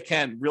comparison as I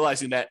can,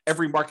 realizing that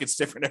every market's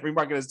different. Every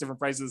market has different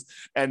prices,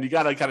 and you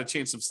got to kind of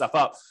change some stuff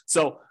up.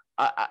 So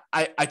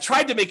I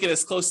tried to make it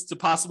as close to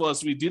possible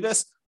as we do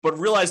this, but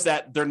realize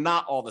that they're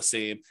not all the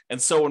same. And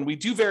so when we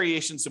do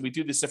variations and we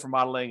do this different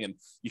modeling, and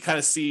you kind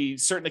of see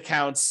certain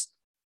accounts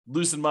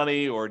losing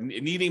money or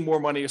needing more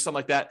money or something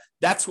like that,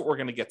 that's what we're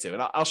going to get to.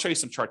 And I'll show you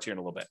some charts here in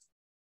a little bit.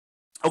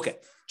 Okay,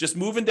 just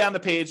moving down the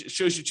page, it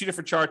shows you two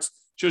different charts.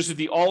 Shows you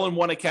the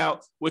all-in-one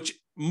account, which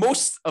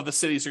most of the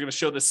cities are going to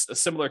show this a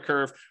similar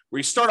curve, where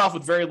you start off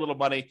with very little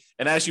money,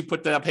 and as you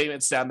put down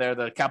payments down there,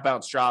 the account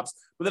balance drops.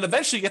 But then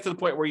eventually you get to the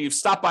point where you've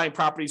stopped buying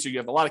properties, or you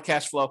have a lot of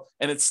cash flow,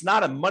 and it's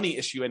not a money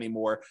issue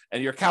anymore,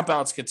 and your account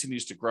balance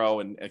continues to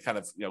grow and kind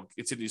of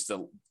continues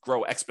to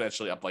grow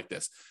exponentially up like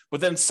this. But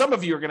then some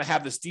of you are going to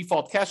have this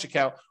default cash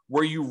account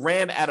where you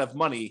ran out of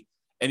money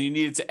and you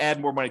needed to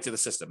add more money to the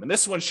system. And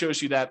this one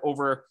shows you that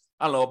over,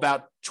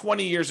 about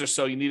 20 years or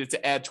so, you needed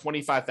to add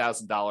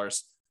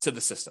 $25,000 to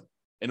the system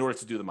in order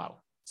to do the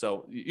model.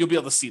 So you'll be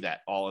able to see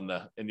that all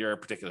in your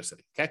particular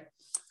city, okay?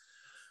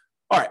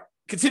 All right,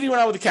 continuing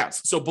on with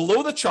accounts. So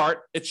below the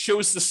chart, it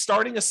shows the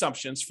starting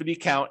assumptions for the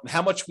account and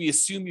how much we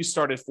assume you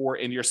started for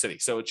in your city.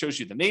 So it shows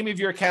you the name of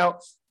your account.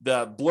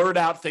 The blurred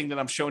out thing that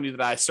I'm showing you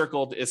that I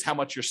circled is how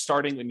much you're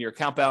starting in your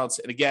account balance.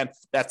 And again,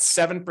 that's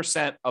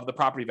 7% of the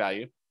property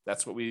value.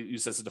 That's what we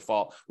use as a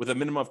default, with a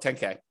minimum of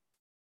 10K.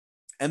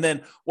 And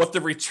then what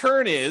the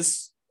return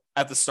is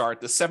at the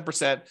start, the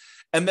 7%.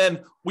 And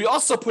then we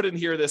also put in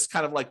here this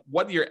kind of like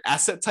what your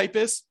asset type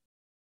is.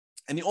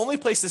 And the only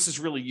place this is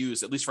really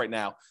used, at least right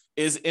now,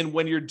 is in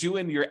when you're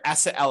doing your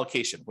asset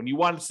allocation. When you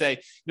want to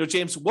say,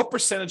 James, what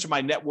percentage of my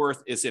net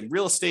worth is in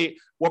real estate?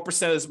 What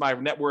percentage of my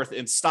net worth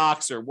in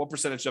stocks? Or what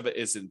percentage of it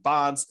is in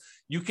bonds?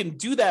 You can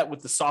do that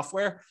with the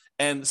software.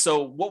 And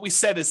so what we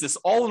said is this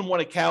all-in-one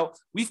account,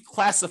 we've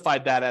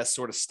classified that as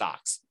sort of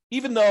stocks.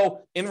 Even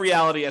though in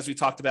reality, as we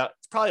talked about,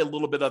 it's probably a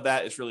little bit of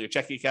that is really your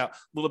checking account, a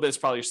little bit is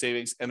probably your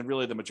savings, and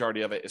really the majority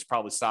of it is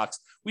probably stocks.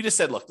 We just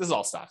said, look, this is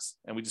all stocks,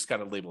 and we just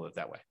kind of label it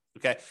that way,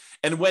 okay?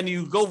 And when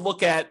you go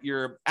look at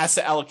your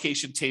asset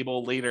allocation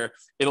table later,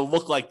 it'll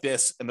look like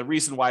this, and the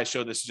reason why I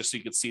show this is just so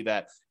you can see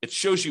that. It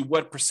shows you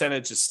what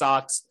percentage is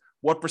stocks,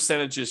 what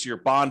percentage is your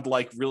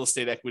bond-like real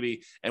estate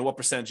equity, and what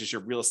percentage is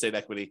your real estate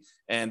equity.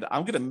 And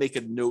I'm going to make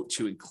a note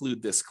to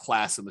include this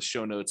class in the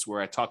show notes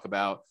where I talk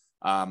about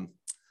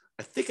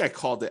I think I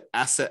called it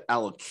asset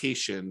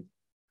allocation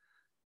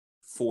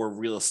for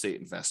real estate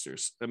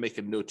investors. I make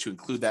a note to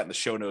include that in the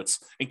show notes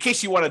in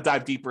case you want to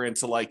dive deeper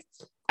into like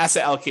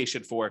asset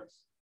allocation for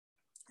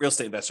real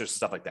estate investors and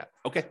stuff like that.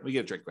 Okay, let me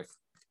get a drink quick.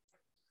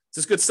 Is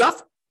this good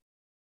stuff?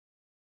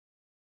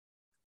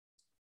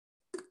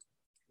 You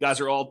guys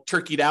are all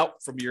turkeyed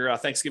out from your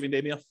Thanksgiving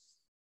Day meal?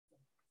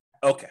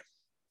 Okay.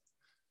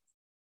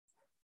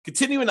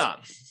 Continuing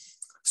on.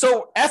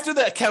 So after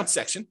the account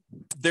section,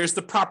 there's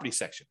the property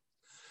section.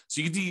 So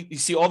you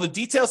see all the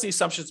details and the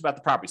assumptions about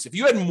the properties. If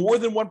you had more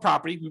than one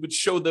property, we would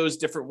show those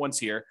different ones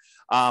here.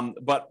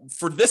 But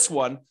for this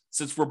one,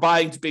 since we're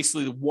buying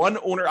basically the one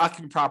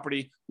owner-occupant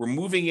property, we're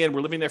moving in,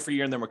 we're living there for a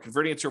year, and then we're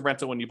converting it to a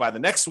rental. When you buy the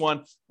next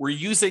one, we're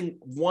using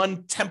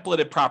one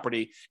templated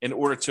property in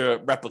order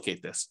to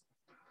replicate this.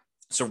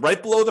 So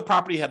right below the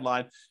property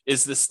headline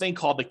is this thing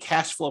called the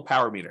cash flow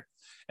power meter.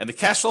 And the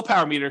cash flow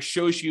power meter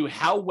shows you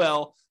how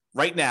well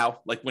right now,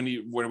 like when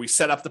we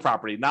set up the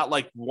property, not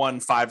like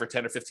 1, 5, or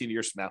 10 or 15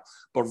 years from now,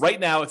 but right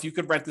now, if you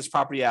could rent this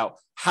property out,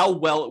 how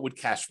well it would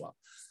cash flow.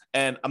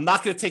 And I'm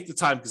not going to take the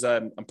time because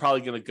I'm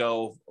probably going to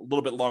go a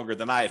little bit longer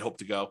than I had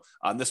hoped to go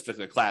on this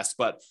particular class.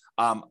 But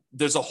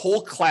there's a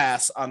whole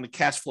class on the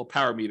cash flow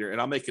power meter,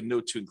 and I'll make a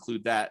note to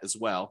include that as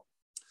well.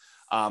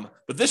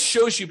 But this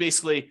shows you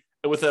basically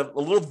with a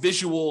little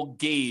visual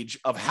gauge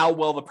of how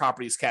well the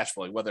property is cash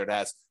flowing, whether it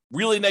has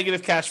really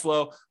negative cash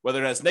flow,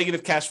 whether it has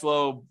negative cash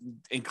flow,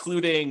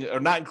 including or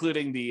not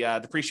including the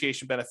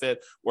depreciation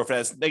benefit, or if it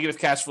has negative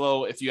cash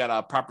flow, if you had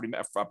a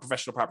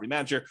professional property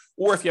manager,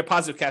 or if you have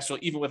positive cash flow,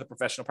 even with a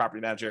professional property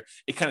manager,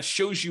 it kind of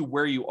shows you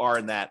where you are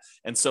in that.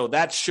 And so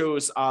that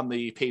shows on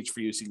the page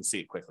for you so you can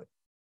see it quickly.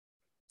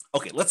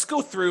 Okay, let's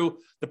go through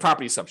the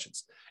property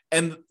assumptions.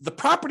 And the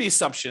property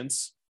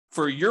assumptions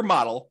for your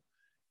model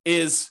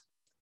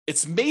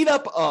it's made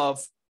up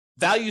of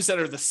values that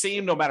are the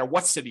same no matter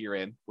what city you're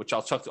in, which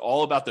I'll talk to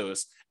all about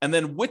those, and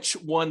then which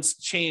ones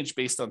change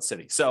based on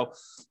city. So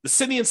the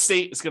city and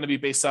state is going to be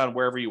based on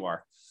wherever you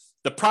are.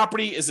 The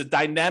property is a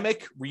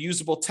dynamic,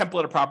 reusable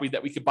template of property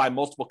that we could buy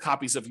multiple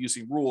copies of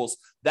using rules.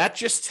 That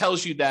just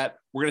tells you that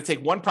we're going to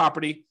take one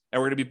property and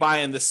we're going to be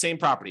buying the same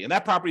property. And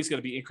that property is going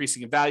to be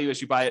increasing in value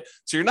as you buy it.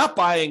 So you're not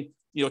buying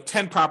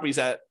 10 properties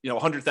at,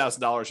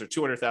 $100,000 or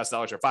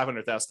 $200,000 or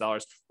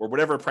 $500,000 or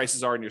whatever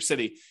prices are in your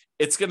city.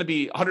 It's going to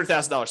be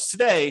 $100,000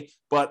 today,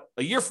 but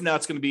a year from now,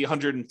 it's going to be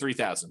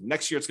 $103,000.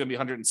 Next year, it's going to be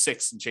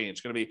 106 and change.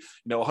 It's going to be,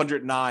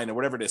 109 or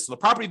whatever it is. So the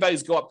property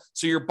values go up.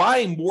 So you're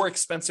buying more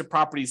expensive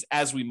properties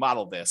as we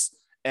model this,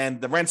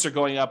 and the rents are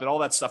going up and all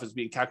that stuff is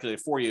being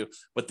calculated for you.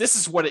 But this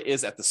is what it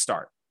is at the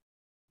start.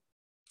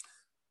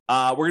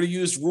 We're going to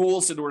use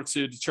rules in order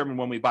to determine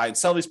when we buy and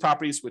sell these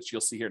properties, which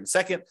you'll see here in a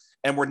second.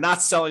 And we're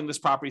not selling this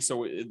property.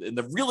 So in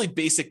the really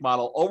basic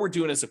model, all we're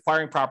doing is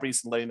acquiring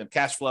properties and letting them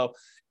cash flow.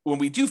 When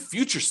we do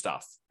future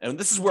stuff, and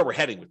this is where we're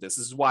heading with this,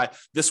 this is why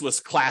this was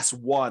class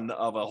one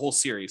of a whole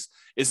series,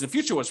 is in the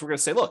future ones, we're going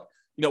to say, look,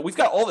 we've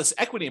got all this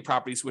equity in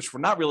properties, which we're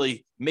not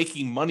really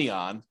making money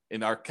on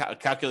in our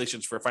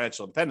calculations for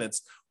financial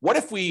independence. What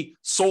if we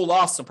sold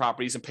off some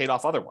properties and paid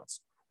off other ones?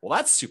 Well,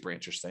 that's super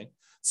interesting.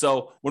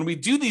 So when we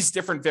do these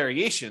different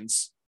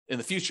variations in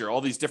the future, all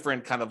these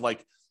different kind of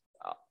like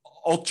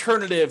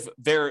alternative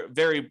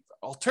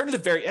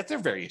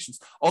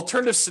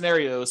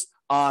scenarios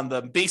on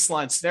the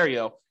baseline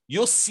scenario,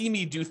 you'll see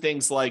me do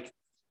things like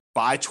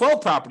buy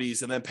 12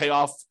 properties and then pay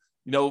off,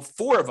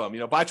 4 of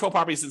them, buy 12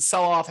 properties and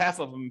sell off half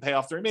of them and pay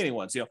off the remaining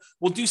ones.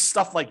 We'll do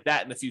stuff like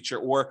that in the future,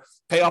 or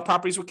pay off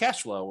properties with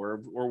cash flow,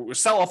 or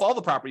sell off all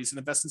the properties and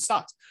invest in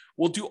stocks.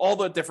 We'll do all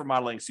the different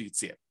modeling so you can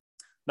see it.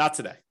 Not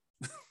today.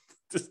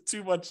 Just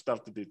too much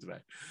stuff to do today.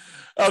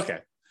 Okay.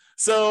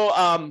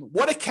 So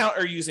what account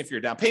are you using for your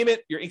down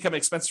payment, your income and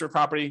expense for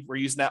property? We're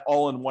using that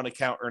all in one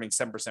account, earning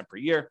 7% per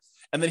year.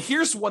 And then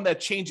here's one that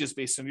changes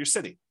based on your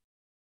city.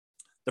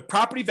 The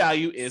property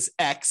value is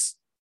X,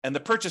 and the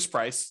purchase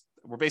price,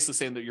 we're basically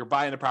saying that you're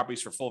buying the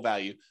properties for full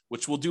value,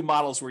 which we'll do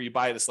models where you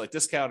buy at a slight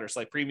discount or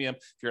slight premium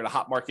if you're in a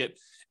hot market.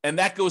 And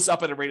that goes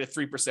up at a rate of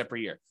 3% per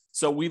year.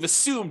 So we've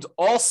assumed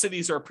all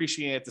cities are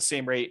appreciating at the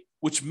same rate,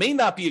 which may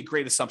not be a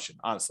great assumption,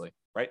 honestly,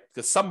 right?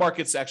 Because some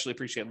markets actually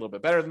appreciate a little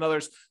bit better than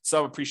others.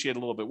 Some appreciate a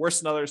little bit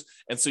worse than others.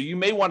 And so you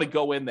may want to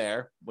go in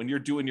there when you're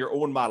doing your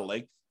own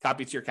modeling,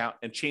 copy it to your account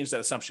and change that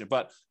assumption.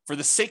 But for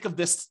the sake of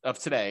this, of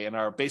today and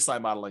our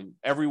baseline modeling,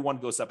 everyone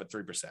goes up at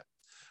 3%.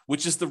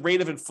 Which is the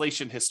rate of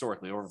inflation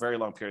historically over a very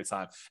long period of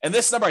time. And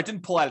this number I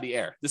didn't pull out of the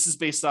air. This is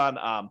based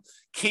on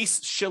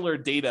Case-Shiller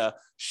data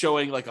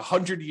showing like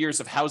 100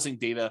 years of housing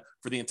data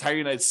for the entire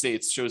United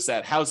States shows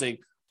that housing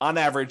on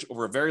average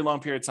over a very long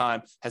period of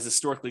time has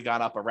historically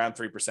gone up around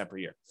 3% per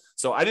year.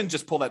 So I didn't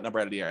just pull that number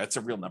out of the air. That's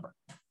a real number.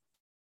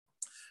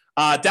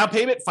 Down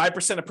payment,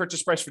 5% of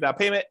purchase price for down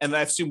payment. And then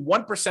I assume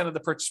 1% of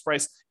the purchase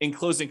price in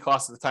closing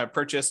costs at the time of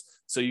purchase.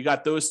 So you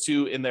got those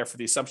two in there for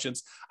the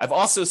assumptions. I've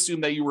also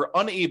assumed that you were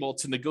unable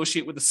to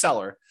negotiate with the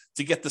seller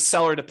to get the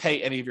seller to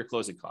pay any of your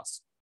closing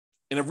costs.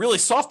 In a really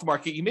soft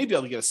market, you may be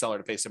able to get a seller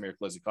to pay some of your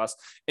closing costs.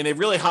 In a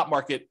really hot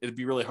market, it'd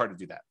be really hard to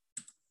do that.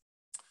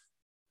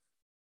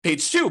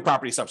 Page 2,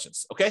 property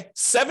assumptions. Okay.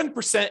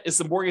 7% is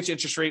the mortgage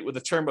interest rate with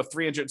a term of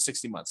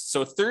 360 months.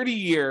 So a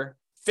 30-year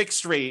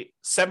fixed rate,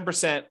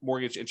 7%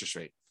 mortgage interest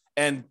rate.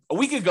 And a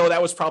week ago,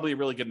 that was probably a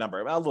really good number,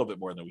 a little bit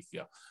more than a week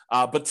ago.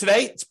 But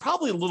today, it's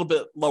probably a little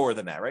bit lower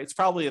than that, right? It's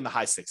probably in the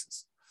high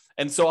 6s.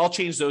 And so I'll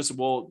change those. And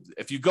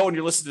if you go and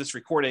you're listening to this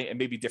recording, it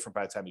may be different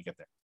by the time you get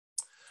there.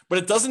 But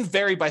it doesn't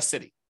vary by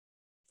city.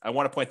 I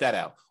want to point that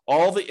out.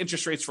 All the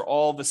interest rates for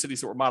all the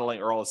cities that we're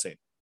modeling are all the same.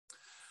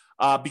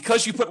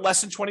 Because you put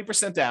less than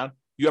 20% down,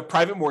 you have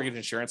private mortgage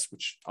insurance,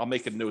 which I'll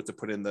make a note to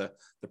put in the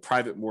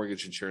private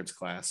mortgage insurance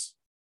class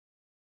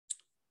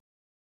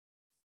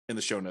in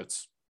the show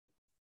notes.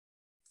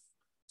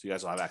 So you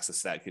guys will have access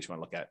to that in case you want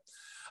to look at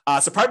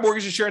it. So private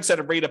mortgage insurance at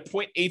a rate of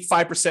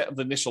 0.85% of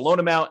the initial loan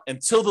amount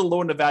until the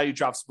loan to value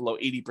drops below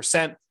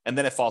 80%, and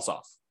then it falls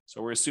off.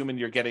 So we're assuming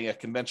you're getting a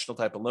conventional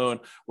type of loan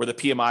where the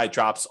PMI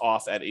drops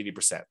off at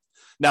 80%.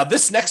 Now,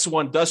 this next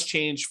one does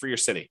change for your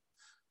city.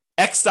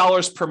 X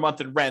dollars per month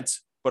in rent,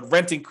 but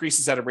rent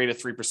increases at a rate of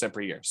 3%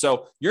 per year.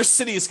 So your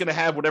city is going to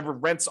have whatever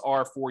rents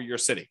are for your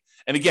city.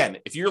 And again,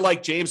 if you're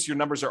like James, your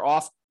numbers are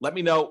off, let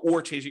me know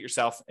or change it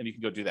yourself and you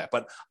can go do that.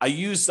 But I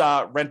use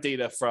rent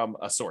data from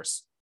a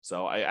source.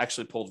 So I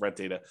actually pulled rent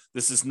data.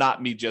 This is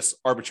not me just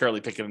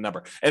arbitrarily picking a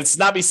number. And it's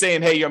not me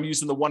saying, hey, I'm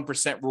using the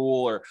 1%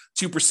 rule or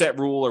 2%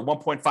 rule or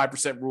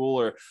 1.5% rule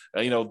or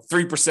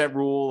 3%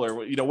 rule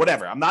or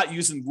whatever. I'm not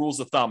using rules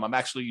of thumb. I'm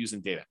actually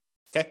using data.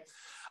 Okay.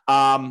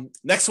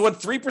 Next one,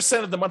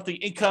 3% of the monthly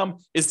income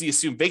is the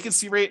assumed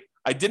vacancy rate.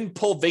 I didn't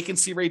pull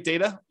vacancy rate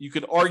data. You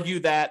could argue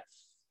that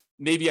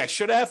maybe I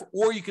should have,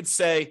 or you could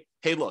say,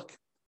 hey, look,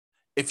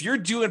 if you're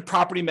doing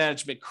property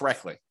management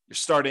correctly, you're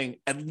starting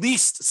at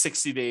least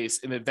 60 days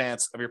in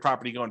advance of your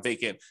property going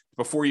vacant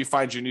before you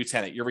find your new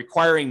tenant. You're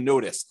requiring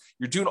notice.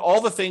 You're doing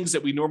all the things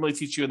that we normally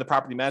teach you in the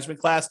property management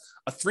class.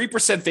 A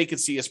 3%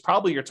 vacancy is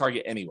probably your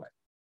target anyway.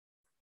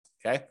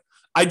 Okay.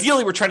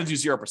 Ideally, we're trying to do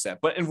 0%,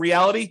 but in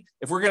reality,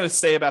 if we're going to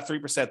stay about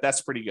 3%,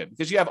 that's pretty good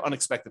because you have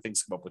unexpected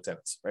things come up with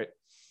tenants, right?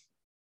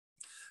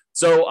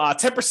 So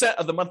 10%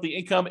 of the monthly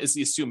income is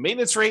the assumed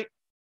maintenance rate.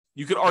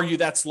 You could argue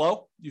that's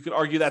low. You could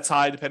argue that's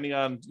high, depending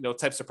on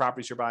types of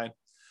properties you're buying.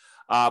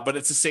 But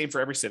it's the same for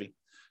every city.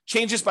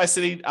 Changes by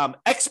city,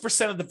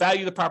 X% of the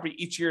value of the property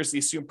each year is the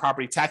assumed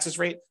property taxes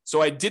rate.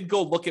 So I did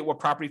go look at what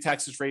property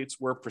taxes rates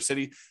were per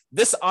city.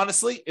 This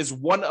honestly is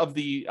one of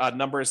the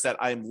numbers that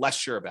I'm less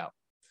sure about.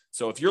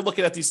 So if you're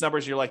looking at these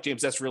numbers, you're like,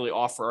 James, that's really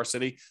off for our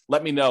city.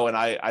 Let me know. And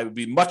I would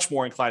be much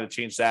more inclined to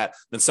change that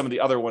than some of the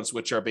other ones,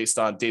 which are based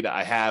on data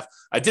I have.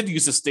 I did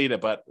use this data,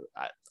 but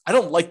I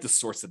don't like the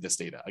source of this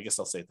data. I guess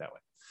I'll say it that way.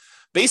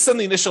 Based on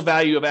the initial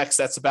value of X,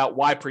 that's about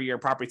Y per year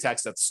in property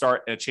tax at the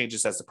start, and it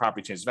changes as the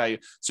property changes value.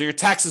 So your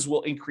taxes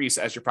will increase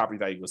as your property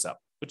value goes up,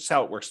 which is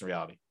how it works in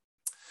reality.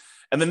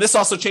 And then this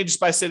also changes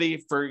by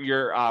city for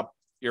your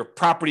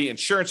property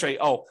insurance rate.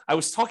 Oh, I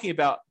was talking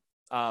about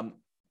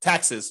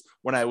taxes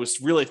when I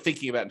was really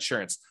thinking about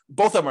insurance.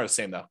 Both of them are the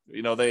same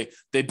though.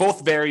 They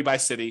both vary by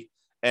city,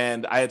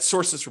 and I had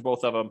sources for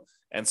both of them.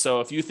 And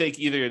so if you think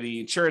either the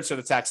insurance or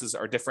the taxes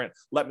are different,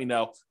 let me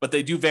know. But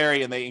they do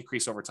vary and they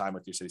increase over time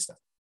with your city stuff.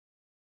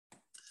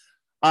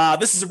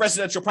 This is a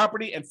residential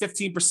property, and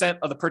 15%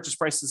 of the purchase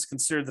price is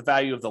considered the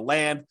value of the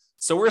land.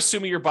 So we're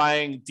assuming you're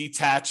buying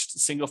detached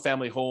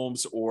single-family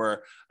homes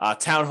or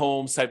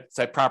townhomes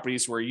type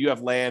properties where you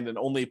have land and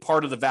only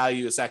part of the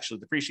value is actually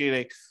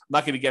depreciating. I'm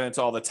not going to get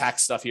into all the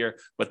tax stuff here,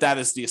 but that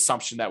is the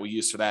assumption that we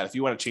use for that. If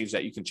you want to change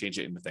that, you can change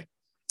it in the thing.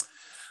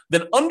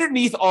 Then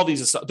underneath all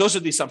these, those are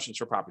the assumptions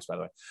for properties, by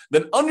the way.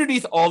 Then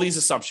underneath all these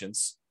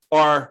assumptions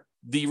are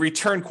the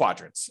return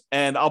quadrants.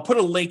 And I'll put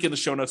a link in the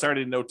show notes. I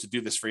already know to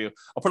do this for you.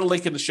 I'll put a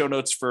link in the show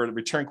notes for the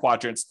return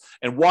quadrants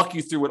and walk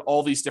you through what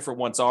all these different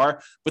ones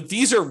are. But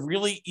these are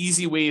really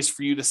easy ways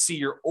for you to see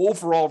your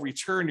overall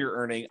return you're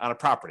earning on a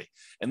property.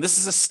 And this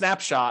is a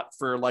snapshot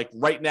for like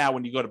right now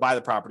when you go to buy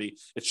the property.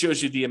 It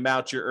shows you the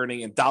amount you're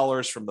earning in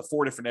dollars from the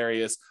 4 different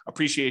areas: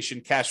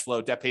 appreciation, cash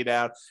flow, debt pay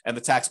down, and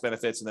the tax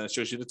benefits. And then it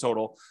shows you the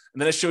total.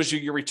 And then it shows you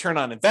your return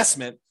on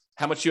investment,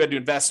 how much you had to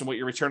invest and what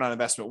your return on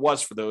investment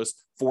was for those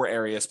 4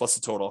 areas plus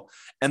the total.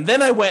 And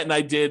then I went and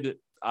I did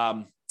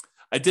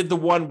the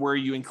one where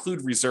you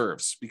include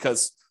reserves,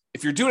 because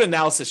if you're doing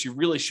analysis, you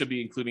really should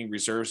be including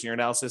reserves in your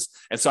analysis.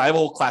 And so I have a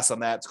whole class on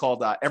that. It's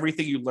called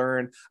Everything You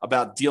Learn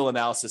About Deal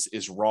Analysis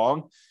is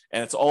Wrong.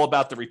 And it's all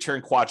about the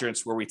return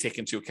quadrants where we take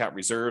into account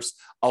reserves.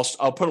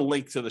 I'll put a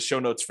link to the show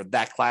notes for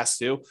that class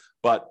too,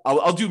 but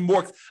I'll do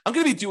more. I'm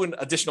going to be doing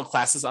additional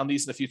classes on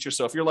these in the future.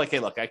 So if you're like, hey,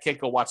 look, I can't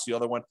go watch the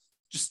other one,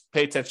 just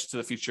pay attention to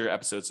the future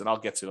episodes and I'll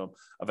get to them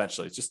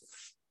eventually.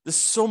 There's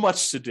so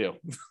much to do,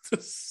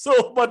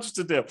 so much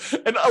to do,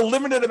 and a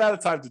limited amount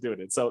of time to do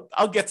it. So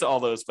I'll get to all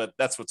those, but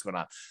that's what's going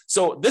on.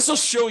 So this will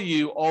show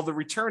you all the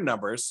return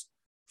numbers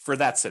for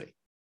that city,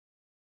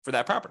 for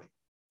that property.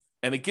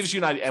 And it gives you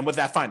an idea, and with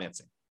that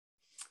financing.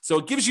 So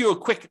it gives you a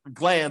quick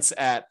glance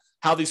at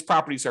how these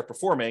properties are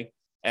performing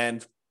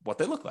and what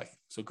they look like.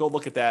 So go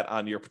look at that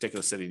on your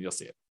particular city and you'll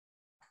see it.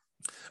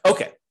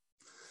 Okay.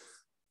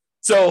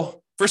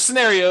 So for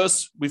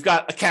scenarios, we've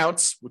got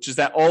accounts, which is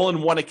that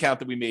all-in-one account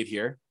that we made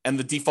here, and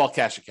the default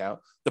cash account.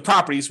 The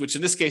properties, which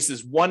in this case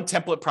is one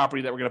template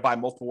property that we're going to buy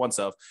multiple ones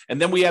of. And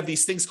then we have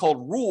these things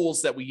called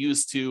rules that we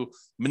use to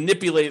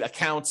manipulate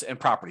accounts and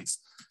properties.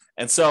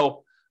 And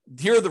so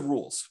here are the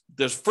rules.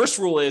 The first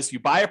rule is you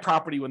buy a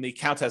property when the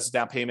account has a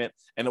down payment,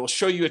 and it will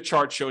show you a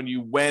chart showing you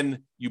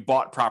when you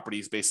bought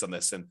properties based on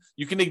this. And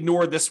you can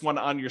ignore this one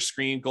on your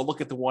screen. Go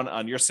look at the one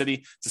on your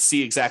city to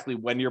see exactly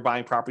when you're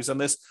buying properties on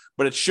this.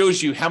 But it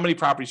shows you how many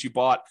properties you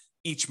bought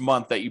each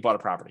month that you bought a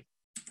property.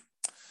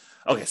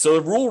 Okay, so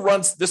the rule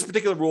runs, this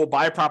particular rule,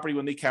 buy a property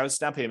when the account is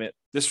down payment.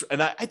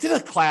 And I did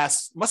a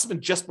class, must have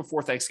been just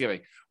before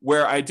Thanksgiving,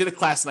 where I did a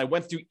class and I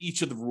went through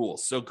each of the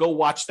rules. So go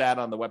watch that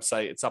on the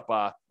website. It's up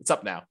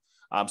now.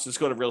 So just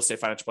go to Real Estate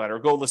Financial Planner or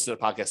go listen to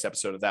the podcast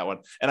episode of that one.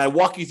 And I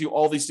walk you through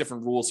all these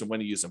different rules and when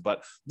to use them.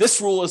 But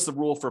this rule is the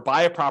rule for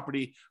buy a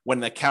property when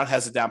the account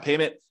has a down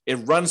payment. It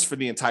runs for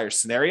the entire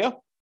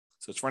scenario.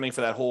 So it's running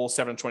for that whole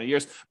 720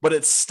 years, but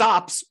it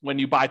stops when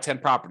you buy 10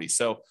 properties.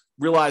 So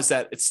realize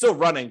that it's still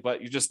running,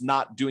 but you're just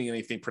not doing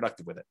anything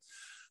productive with it.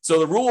 So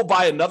the rule will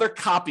buy another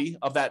copy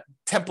of that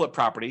template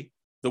property,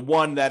 the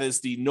one that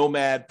is the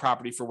Nomad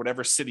property for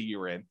whatever city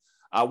you're in,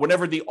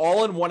 whenever the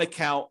all-in-one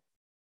account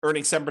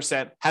earning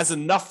 7%, has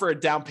enough for a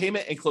down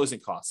payment and closing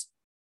costs,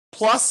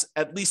 plus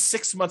at least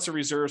 6 months of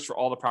reserves for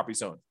all the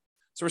properties owned.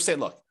 So we're saying,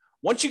 look,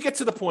 once you get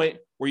to the point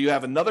where you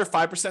have another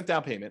 5%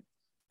 down payment,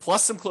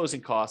 plus some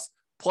closing costs,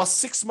 plus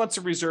 6 months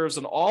of reserves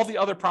on all the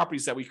other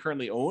properties that we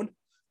currently own,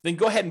 then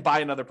go ahead and buy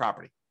another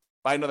property,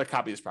 buy another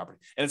copy of this property.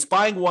 And it's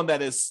buying one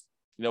that is,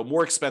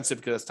 more expensive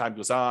because as time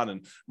goes on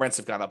and rents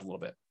have gone up a little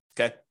bit.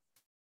 Okay.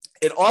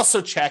 It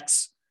also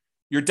checks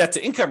your debt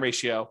to income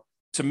ratio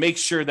to make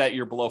sure that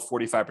you're below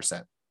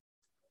 45%.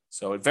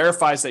 So it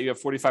verifies that you have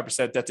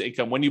 45% debt to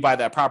income when you buy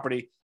that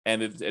property,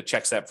 and it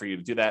checks that for you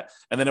to do that.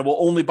 And then it will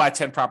only buy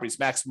 10 properties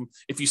maximum.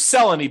 If you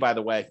sell any, by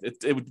the way,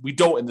 we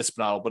don't in this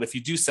model, but if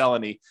you do sell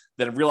any,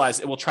 then realize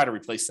it will try to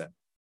replace them.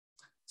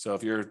 So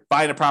if you're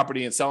buying a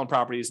property and selling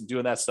properties and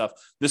doing that stuff,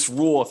 this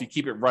rule, if you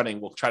keep it running,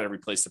 will try to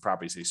replace the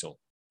properties that you sold.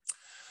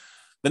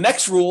 The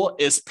next rule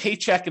is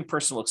paycheck and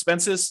personal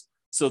expenses.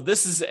 So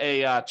this is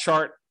a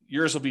chart.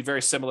 Yours will be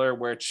very similar,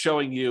 where it's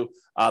showing you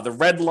the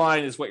red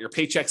line is what your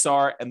paychecks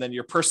are, and then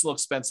your personal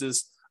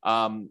expenses,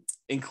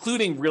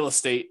 including real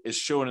estate, is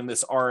shown in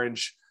this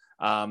orange.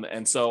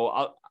 And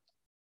so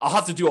I'll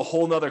have to do a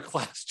whole nother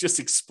class just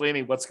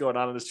explaining what's going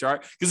on in this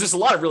chart, because there's a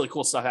lot of really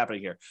cool stuff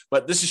happening here.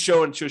 But this is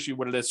shows you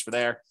what it is for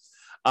there.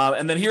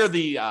 And then here are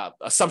the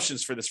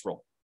assumptions for this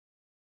rule.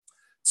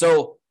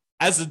 So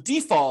as a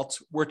default,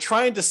 we're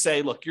trying to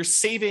say, look, you're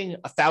saving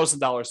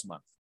 $1,000 a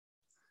month.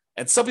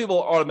 And some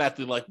people are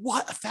automatically like,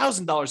 what,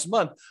 $1,000 a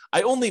month?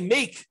 I only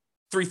make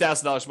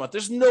 $3,000 a month.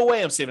 There's no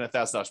way I'm saving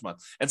 $1,000 a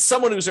month. And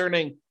someone who's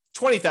earning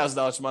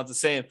 $20,000 a month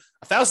is saying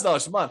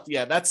 $1,000 a month.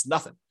 Yeah, that's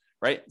nothing,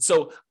 right?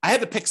 So I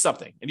had to pick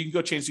something, and you can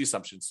go change the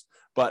assumptions,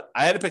 but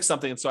I had to pick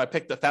something. And so I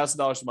picked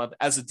 $1,000 a month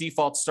as a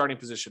default starting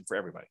position for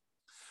everybody.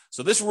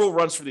 So this rule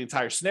runs for the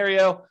entire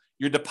scenario.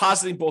 You're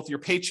depositing both your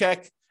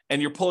paycheck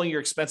and you're pulling your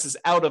expenses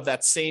out of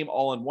that same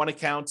all-in-one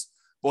account.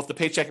 Both the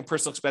paycheck and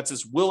personal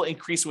expenses will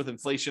increase with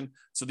inflation.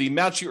 So the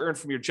amount you earn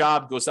from your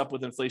job goes up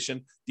with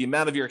inflation. The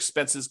amount of your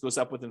expenses goes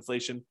up with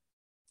inflation.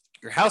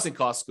 Your housing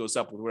costs goes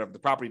up with whatever the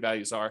property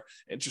values are,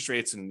 interest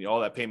rates, and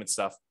all that payment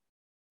stuff.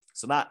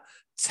 So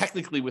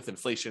technically with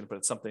inflation, but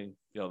it's something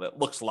that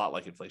looks a lot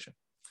like inflation.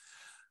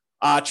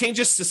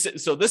 Changes to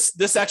so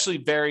this actually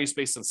varies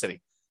based on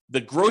city.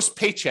 The gross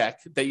paycheck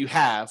that you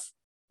have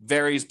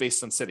varies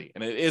based on city,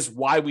 and it is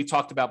why we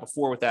talked about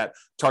before with that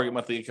target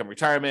monthly income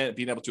retirement,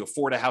 being able to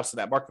afford a house in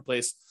that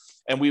marketplace.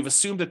 And we've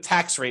assumed a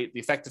tax rate, the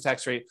effective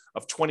tax rate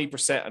of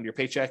 20% on your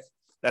paycheck.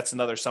 That's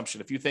another assumption.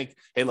 If you think,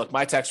 hey, look,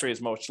 my tax rate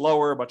is much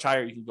lower, much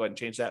higher, you can go ahead and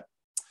change that.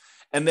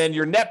 And then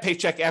your net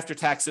paycheck after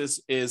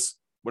taxes is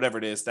whatever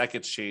it is, that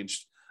gets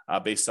changed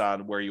based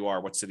on where you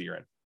are, what city you're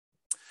in.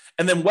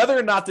 And then whether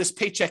or not this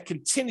paycheck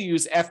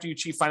continues after you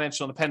achieve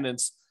financial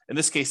independence, in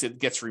this case, it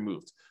gets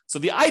removed. So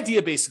the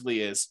idea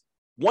basically is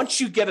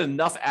once you get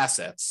enough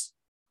assets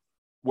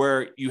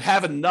where you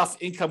have enough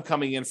income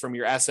coming in from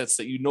your assets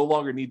that you no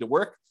longer need to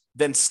work,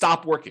 then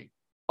stop working.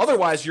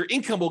 Otherwise, your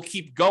income will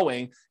keep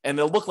going and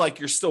it'll look like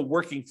you're still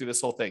working through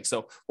this whole thing.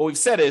 So what we've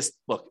said is,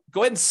 look,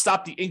 go ahead and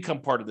stop the income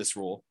part of this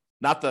rule,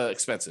 not the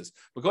expenses,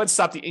 but go ahead and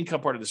stop the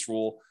income part of this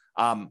rule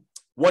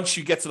once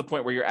you get to the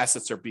point where your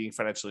assets are being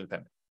financially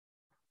independent.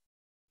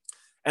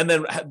 And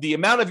then the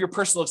amount of your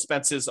personal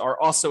expenses are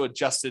also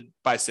adjusted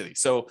by city.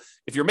 So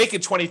if you're making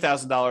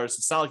 $20,000,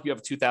 it's not like you have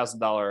a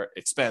 $2,000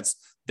 expense.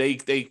 They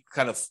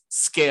kind of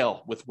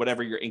scale with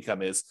whatever your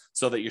income is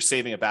so that you're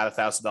saving about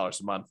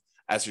 $1,000 a month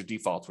as your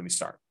default when you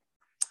start.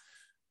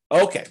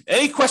 Okay.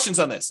 Any questions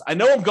on this? I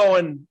know I'm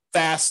going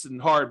fast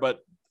and hard, but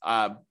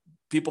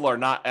people are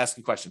not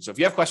asking questions. So if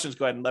you have questions,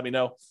 go ahead and let me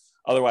know.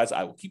 Otherwise,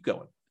 I will keep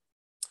going.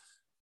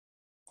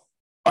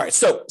 All right,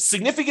 so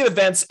significant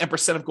events and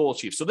percent of goal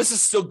achieved. So this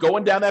is still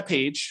going down that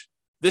page.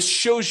 This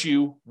shows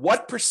you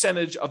what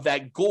percentage of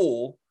that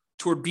goal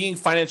toward being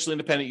financially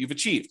independent you've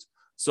achieved.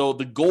 So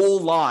the goal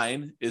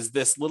line is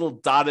this little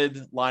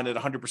dotted line at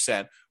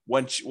 100%.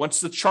 Once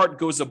the chart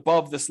goes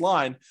above this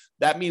line,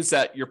 that means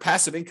that your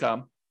passive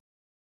income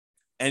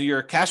and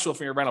your cash flow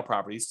from your rental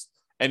properties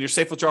and your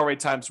safe withdrawal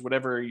rate times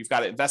whatever you've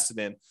got it invested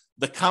in,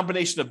 the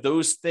combination of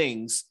those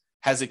things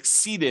has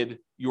exceeded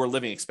your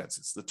living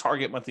expenses, the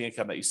target monthly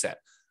income that you set.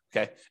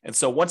 Okay. And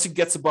so once it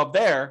gets above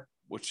there,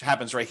 which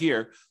happens right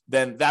here,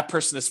 then that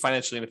person is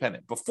financially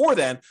independent. Before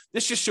then,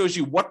 this just shows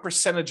you what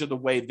percentage of the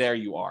way there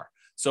you are.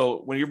 So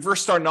when you're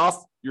first starting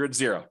off, you're at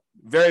zero,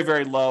 very,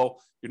 very low.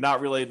 You're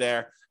not really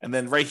there. And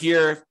then right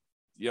here,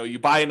 you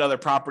buy another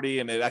property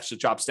and it actually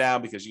drops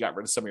down because you got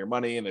rid of some of your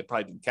money and it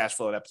probably didn't cash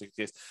flow in that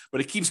particular case, but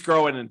it keeps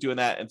growing and doing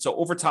that. And so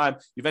over time,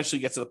 you eventually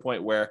get to the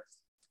point where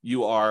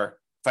you are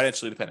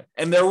financially independent.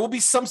 And there will be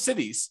some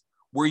cities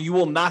where you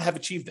will not have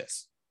achieved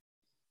this.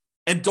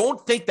 And don't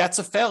think that's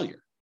a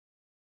failure.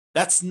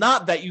 That's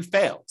not that you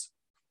failed,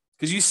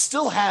 because you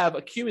still have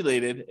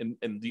accumulated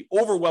in the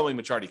overwhelming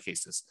majority of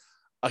cases,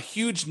 a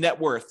huge net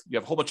worth. You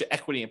have a whole bunch of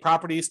equity and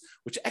properties,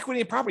 which equity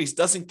and properties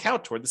doesn't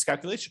count toward this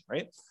calculation,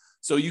 right?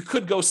 So you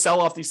could go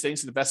sell off these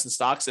things and invest in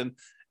stocks. And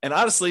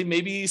honestly,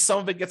 maybe some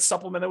of it gets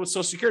supplemented with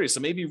Social Security. So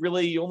maybe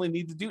really you only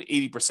need to do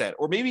 80%,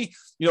 or maybe,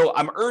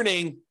 I'm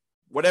earning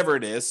whatever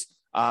it is,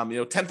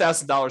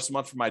 $10,000 a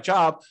month for my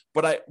job,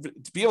 but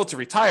to be able to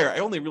retire, I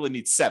only really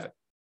need 7.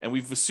 And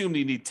we've assumed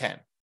you need 10.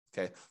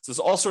 Okay. So there's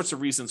all sorts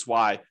of reasons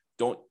why.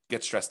 Don't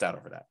get stressed out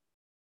over that.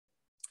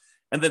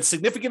 And then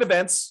significant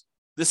events.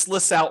 This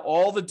lists out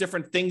all the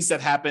different things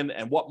that happened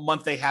and what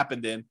month they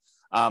happened in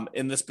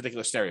this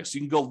particular scenario. So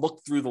you can go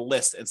look through the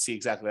list and see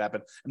exactly what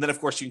happened. And then, of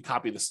course, you can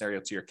copy the scenario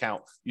to your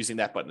account using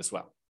that button as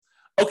well.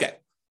 Okay.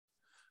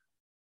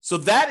 So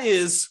that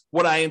is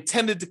what I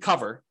intended to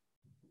cover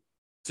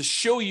to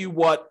show you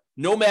what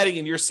nomading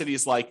in your city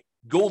is like.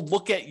 Go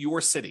look at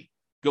your city.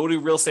 Go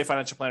to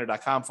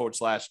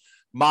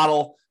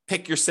realestatefinancialplanner.com/model,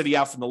 pick your city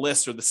out from the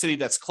list or the city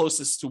that's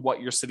closest to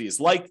what your city is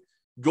like.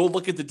 Go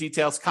look at the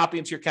details, copy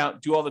into your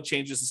account, do all the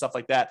changes and stuff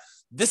like that.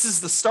 This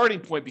is the starting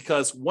point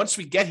because once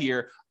we get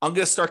here, I'm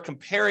going to start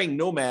comparing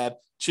Nomad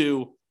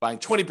to buying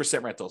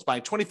 20% rentals,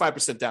 buying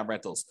 25% down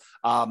rentals,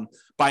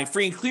 buying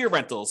free and clear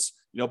rentals,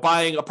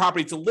 buying a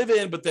property to live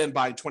in, but then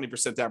buying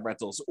 20% down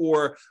rentals,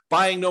 or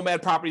buying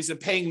Nomad properties and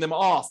paying them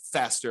off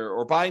faster,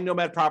 or buying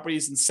Nomad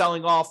properties and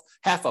selling off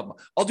half of them.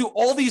 I'll do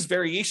all these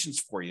variations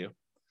for you,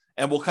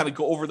 and we'll kind of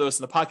go over those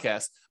in the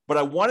podcast. But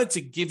I wanted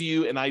to give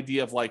you an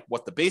idea of like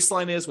what the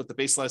baseline is, what the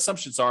baseline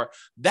assumptions are.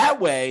 That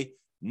way,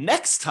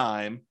 next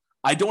time,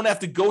 I don't have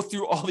to go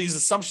through all these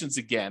assumptions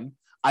again.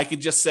 I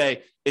could just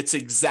say it's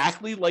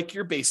exactly like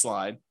your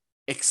baseline,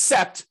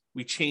 except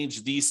we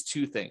change these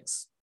 2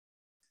 things.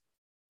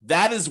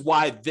 That is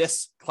why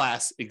this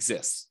class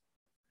exists.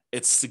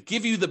 It's to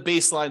give you the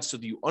baseline so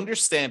that you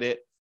understand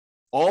it,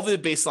 all the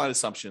baseline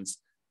assumptions.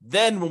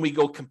 Then when we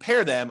go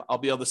compare them, I'll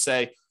be able to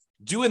say,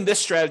 doing this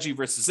strategy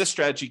versus this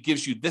strategy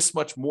gives you this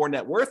much more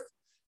net worth.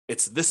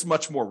 It's this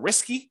much more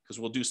risky because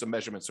we'll do some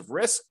measurements of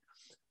risk.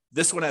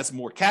 This one has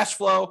more cash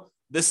flow.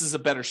 This is a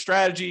better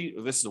strategy.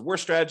 Or this is a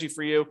worse strategy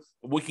for you.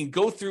 We can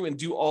go through and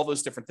do all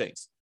those different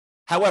things.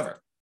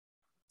 However,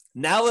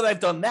 now that I've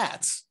done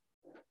that,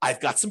 I've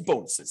got some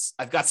bonuses.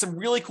 I've got some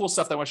really cool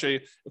stuff that I want to show you.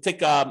 It'll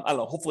take,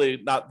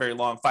 hopefully not very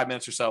long, 5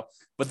 minutes or so.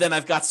 But then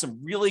I've got some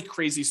really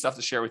crazy stuff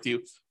to share with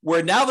you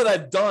where now that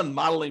I've done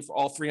modeling for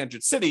all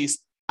 300 cities,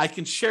 I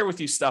can share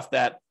with you stuff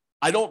that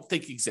I don't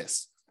think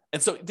exists.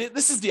 And so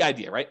this is the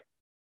idea, right?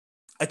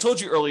 I told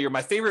you earlier,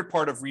 my favorite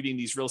part of reading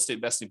these real estate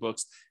investing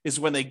books is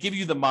when they give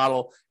you the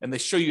model and they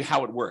show you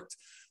how it worked.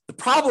 The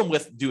problem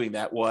with doing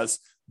that was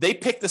they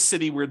picked the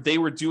city where they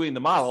were doing the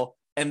model,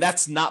 and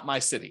that's not my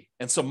city.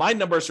 And so my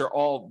numbers are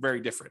all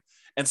very different.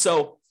 And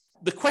so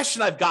the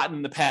question I've gotten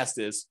in the past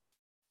is,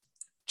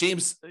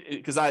 James,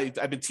 because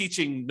I've been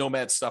teaching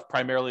Nomad stuff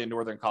primarily in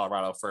Northern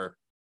Colorado for,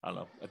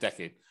 a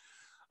decade.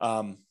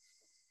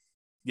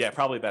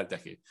 Probably about a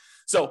decade.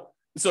 So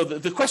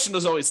the question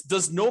is always,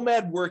 does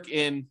Nomad work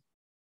in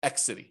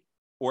X city?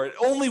 Or it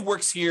only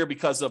works here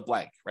because of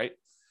blank, right?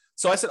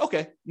 So I said,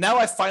 okay, now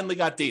I finally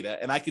got data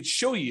and I could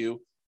show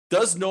you,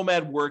 does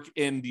Nomad work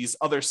in these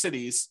other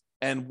cities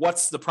and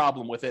what's the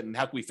problem with it and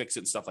how can we fix it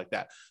and stuff like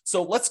that.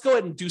 So let's go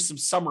ahead and do some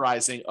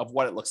summarizing of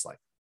what it looks like.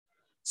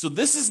 So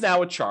this is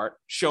now a chart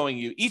showing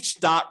you each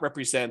dot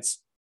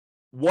represents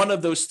one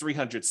of those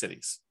 300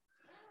 cities.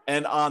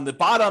 And on the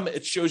bottom,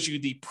 it shows you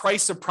the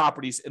price of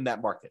properties in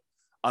that market.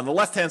 On the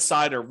left-hand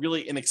side are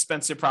really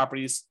inexpensive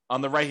properties.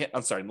 On the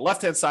the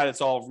left-hand side,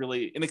 it's all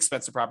really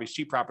inexpensive properties,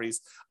 cheap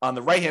properties. On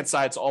the right-hand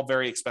side, it's all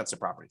very expensive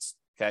properties,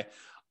 okay?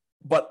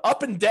 But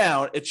up and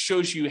down, it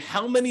shows you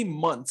how many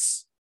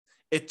months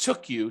it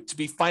took you to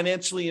be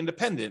financially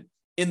independent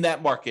in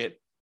that market,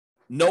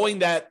 knowing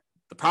that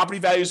the property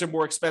values are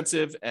more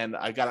expensive and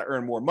I got to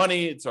earn more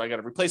money, so I got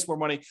to replace more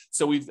money.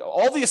 So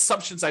all the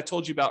assumptions I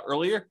told you about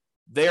earlier,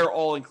 they're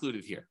all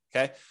included here,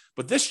 okay?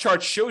 But this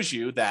chart shows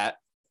you that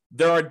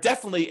there are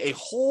definitely a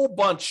whole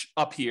bunch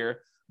up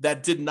here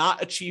that did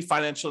not achieve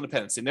financial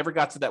independence. They never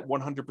got to that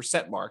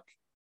 100% mark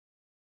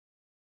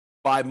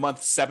by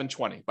month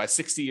 720, by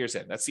 60 years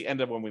in. That's the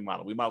end of when we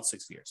modeled. We modeled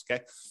 60 years,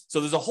 okay? So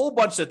there's a whole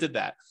bunch that did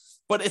that.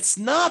 But it's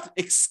not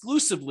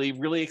exclusively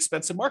really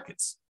expensive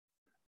markets.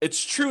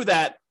 It's true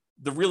that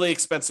the really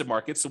expensive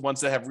markets, the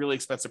ones that have really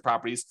expensive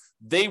properties,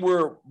 they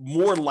were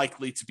more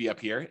likely to be up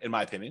here, in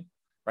my opinion,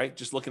 right?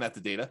 Just looking at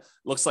the data,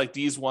 looks like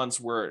these ones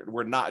were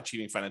not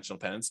achieving financial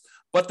independence.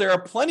 But there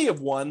are plenty of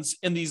ones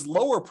in these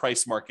lower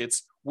price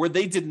markets where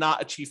they did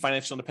not achieve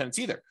financial independence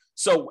either.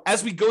 So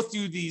as we go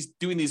through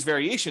doing these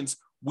variations,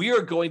 we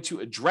are going to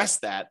address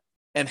that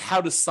and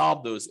how to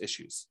solve those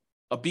issues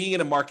of being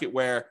in a market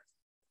where,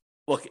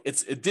 look,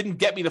 it didn't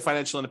get me to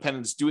financial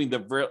independence doing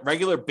the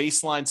regular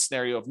baseline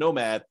scenario of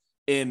Nomad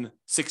in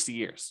 60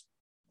 years.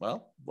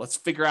 Well, let's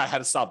figure out how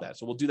to solve that.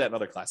 So we'll do that in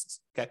other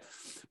classes, okay?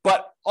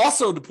 But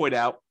also to point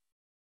out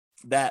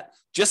that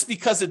just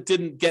because it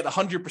didn't get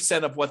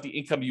 100% of what the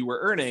income you were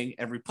earning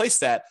and replace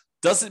that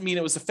doesn't mean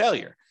it was a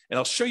failure. And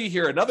I'll show you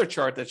here another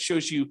chart that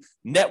shows you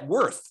net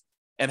worth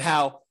and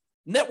how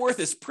net worth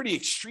is pretty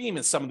extreme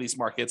in some of these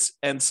markets.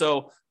 And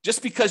so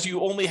just because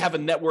you only have a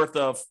net worth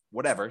of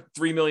whatever,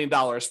 $3 million,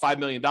 $5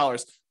 million,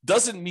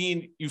 doesn't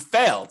mean you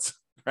failed,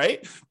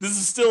 right? This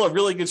is still a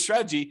really good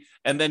strategy.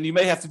 And then you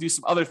may have to do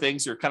some other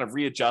things or kind of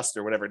readjust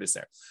or whatever it is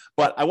there.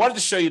 But I wanted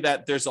to show you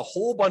that there's a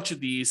whole bunch of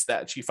these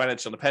that achieve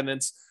financial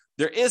independence.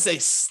 There is a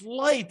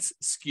slight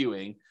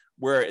skewing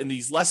where in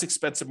these less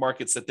expensive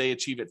markets that they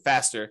achieve it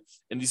faster.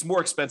 In these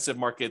more expensive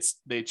markets,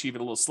 they achieve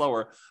it a little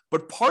slower.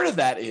 But part of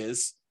that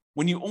is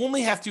when you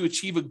only have to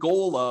achieve a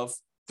goal of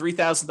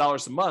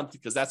 $3,000 a month,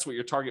 because that's what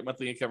your target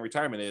monthly income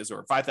retirement is,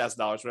 or $5,000,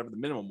 whatever the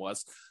minimum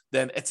was,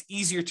 then it's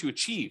easier to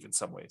achieve in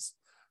some ways.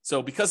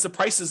 So because the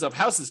prices of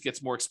houses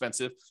gets more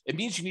expensive, it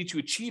means you need to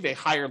achieve a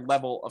higher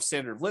level of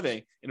standard of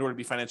living in order to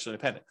be financially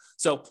independent.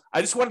 So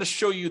I just wanted to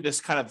show you this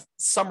kind of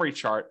summary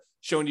chart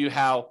showing you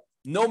how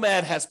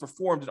Nomad has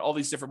performed in all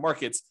these different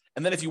markets.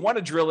 And then if you want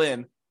to drill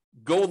in,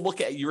 go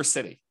look at your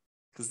city,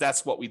 because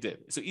that's what we did.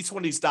 So each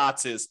one of these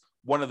dots is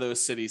one of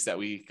those cities that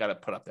we got to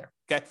put up there.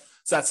 Okay,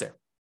 so that's there.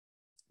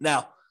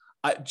 Now,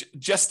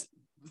 just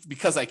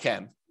because I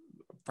can,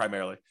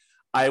 primarily,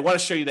 I want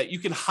to show you that you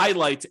can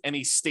highlight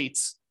any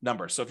state's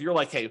number. So if you're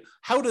like, hey,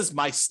 how does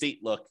my state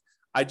look?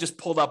 I just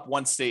pulled up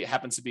one state,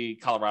 happens to be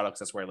Colorado, because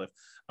that's where I live.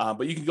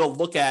 But you can go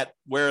look at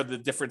where the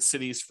different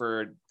cities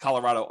for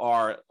Colorado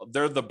are.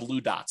 They're the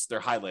blue dots. They're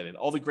highlighted.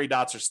 All the gray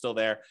dots are still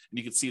there, and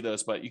you can see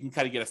those, but you can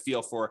kind of get a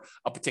feel for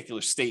a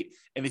particular state.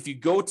 And if you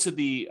go to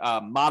the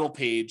model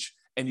page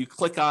and you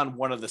click on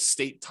one of the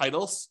state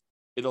titles,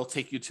 it'll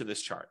take you to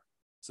this chart.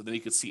 So then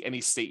you can see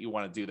any state you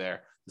want to do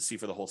there to see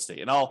for the whole state.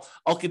 And I'll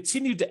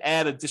continue to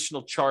add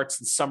additional charts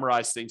and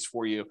summarize things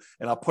for you,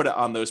 and I'll put it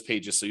on those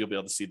pages so you'll be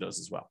able to see those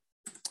as well.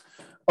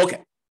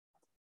 Okay,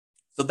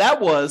 so that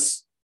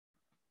was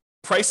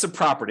price of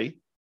property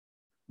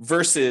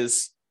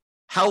versus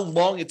how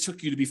long it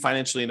took you to be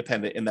financially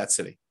independent in that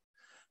city.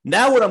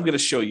 Now what I'm going to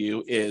show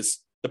you is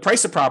the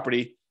price of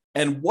property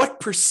and what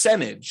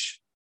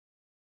percentage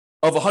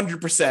of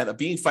 100% of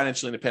being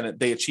financially independent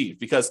they achieved.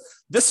 Because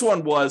this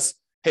one was,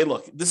 hey,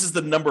 look, this is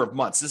the number of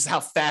months. This is how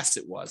fast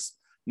it was.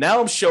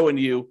 Now I'm showing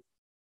you,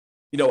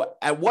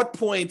 at what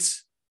point,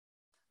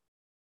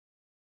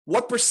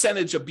 what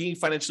percentage of being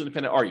financially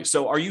independent are you?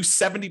 So are you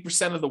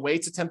 70% of the way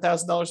to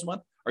 $10,000 a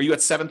month? Are you at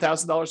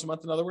 $7,000 a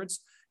month, in other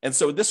words? And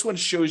so this one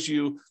shows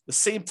you the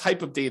same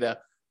type of data,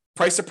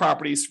 price of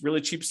properties,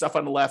 really cheap stuff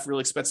on the left,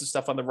 really expensive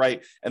stuff on the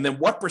right, and then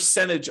what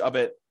percentage of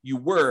it you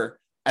were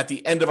at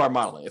the end of our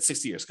modeling at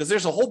 60 years. Because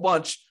there's a whole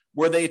bunch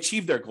where they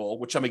achieved their goal,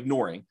 which I'm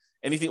ignoring.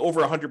 Anything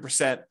over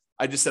 100%,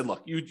 I just said,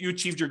 look, you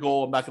achieved your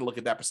goal. I'm not going to look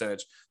at that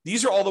percentage.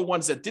 These are all the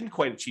ones that didn't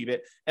quite achieve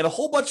it. And a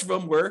whole bunch of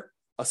them were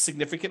a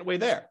significant way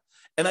there.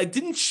 And I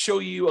didn't show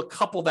you a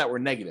couple that were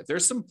negative.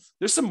 There's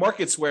some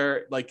markets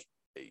where, like,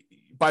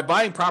 by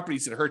buying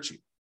properties, it hurts you,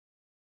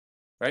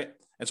 right?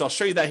 And so I'll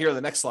show you that here on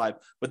the next slide.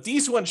 But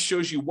these ones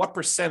shows you what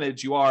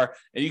percentage you are,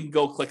 and you can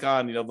go click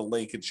on the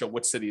link and show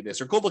what city it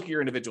is, or go look at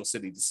your individual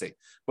city to see.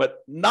 But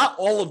not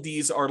all of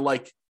these are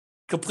like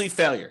complete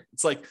failure.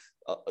 It's like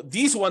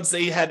these ones,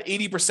 they had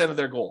 80% of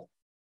their goal.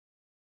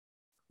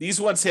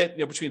 These ones hit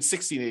between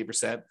 60 and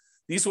 80%.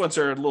 These ones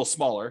are a little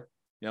smaller,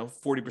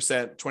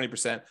 40%,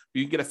 20%. But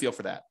you can get a feel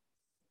for that.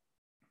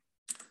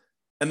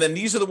 And then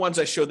these are the ones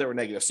I showed that were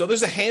negative. So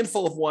there's a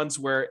handful of ones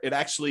where it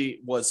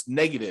actually was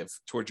negative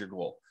towards your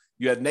goal.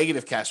 You had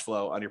negative cash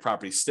flow on your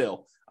property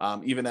still,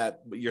 even at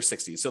year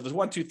 60. So there's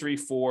 1, 2, 3,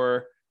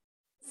 4,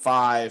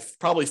 5,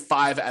 probably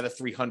 5 out of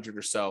 300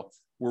 or so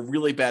were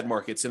really bad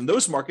markets. And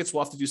those markets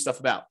we'll have to do stuff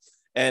about.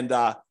 And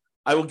I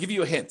will give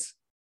you a hint.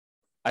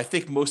 I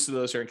think most of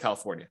those are in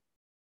California.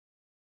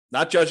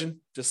 Not judging,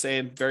 just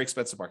saying very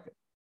expensive market.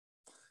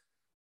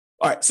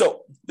 All right,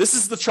 so this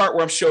is the chart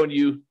where I'm showing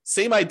you,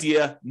 same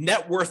idea,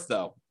 net worth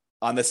though,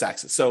 on this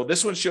axis. So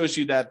this one shows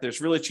you that there's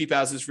really cheap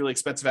houses, really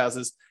expensive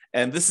houses,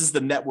 and this is the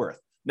net worth.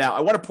 Now,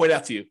 I want to point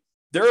out to you,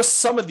 there are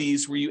some of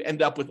these where you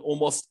end up with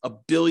almost $1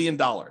 billion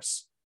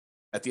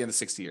at the end of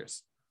 60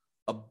 years.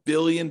 $1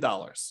 billion.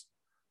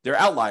 They're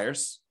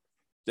outliers.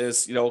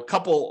 There's, a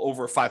couple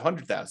over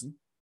 500,000.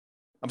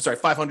 I'm sorry,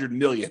 500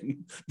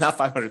 million, not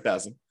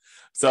 500,000.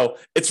 So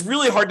it's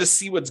really hard to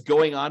see what's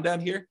going on down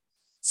here.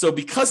 So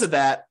because of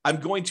that, I'm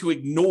going to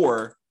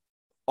ignore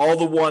all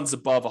the ones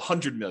above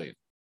 100 million.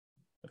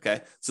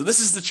 Okay. So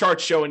this is the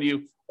chart showing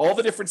you all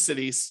the different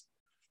cities,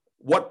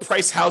 what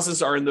price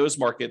houses are in those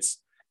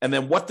markets, and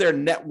then what their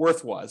net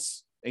worth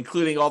was,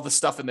 including all the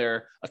stuff in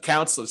their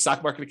accounts, so the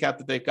stock market account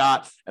that they've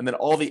got, and then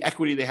all the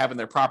equity they have in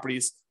their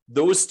properties.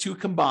 Those two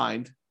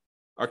combined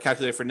are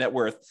calculated for net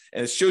worth,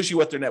 and it shows you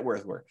what their net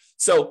worth were.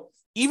 So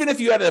even if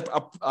you had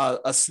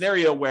a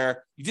scenario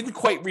where you didn't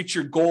quite reach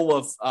your goal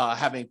of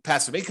having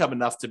passive income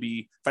enough to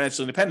be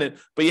financially independent,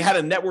 but you had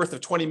a net worth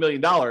of $20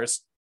 million,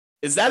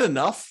 is that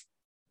enough?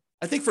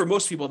 I think for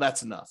most people,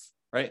 that's enough,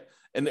 right?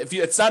 And if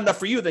it's not enough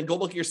for you, then go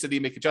look at your city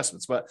and make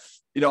adjustments. But,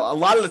 a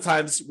lot of the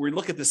times we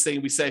look at this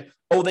thing, we say,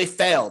 oh, they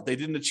failed. They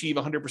didn't achieve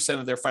 100%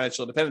 of their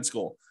financial independence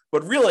goal.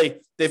 But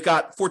really, they've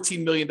got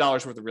 $14 million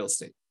worth of real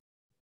estate.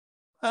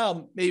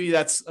 Well, maybe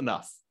that's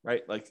enough,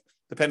 right? Like,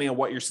 depending on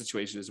what your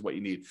situation is, what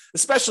you need,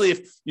 especially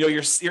if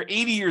you're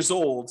 80 years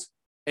old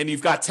and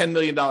you've got $10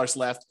 million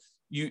left,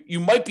 you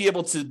might be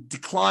able to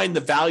decline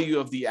the value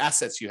of the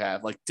assets you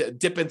have, like to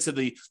dip into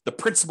the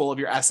principal of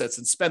your assets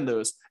and spend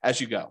those as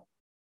you go.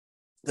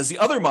 Because the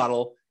other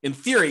model, in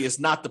theory, is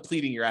not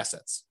depleting your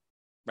assets,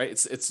 right?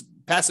 It's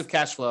passive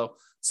cash flow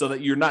so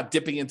that you're not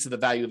dipping into the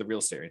value of the real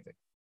estate or anything.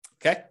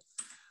 Okay.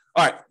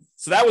 All right.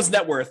 So that was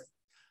net worth.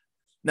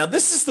 Now,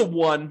 this is the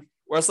one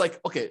where I was like,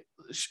 okay,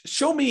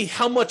 show me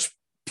how much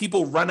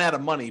people run out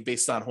of money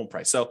based on home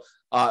price. So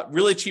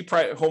really cheap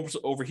homes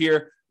over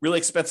here, really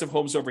expensive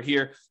homes over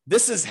here.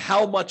 This is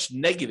how much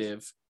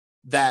negative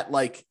that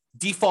like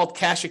default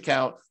cash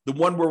account, the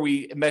one where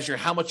we measure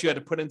how much you had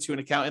to put into an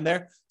account in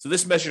there. So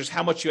this measures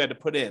how much you had to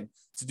put in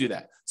to do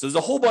that. So there's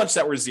a whole bunch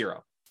that were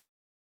zero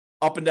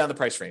up and down the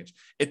price range.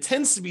 It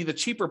tends to be the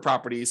cheaper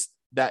properties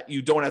that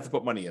you don't have to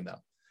put money in though.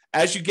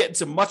 As you get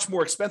into much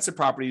more expensive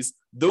properties,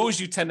 those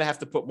you tend to have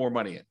to put more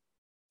money in.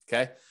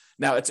 Okay.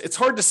 Now it's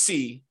hard to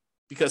see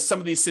because some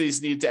of these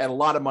cities need to add a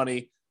lot of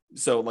money.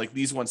 So like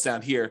these ones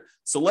down here.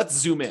 So let's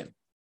zoom in.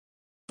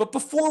 But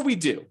before we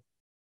do,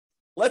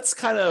 let's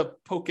kind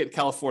of poke at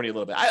California a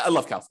little bit. I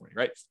love California,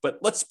 right? But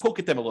let's poke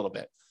at them a little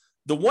bit.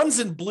 The ones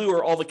in blue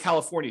are all the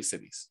California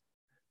cities.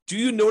 Do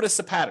you notice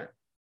a pattern?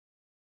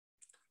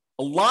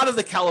 A lot of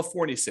the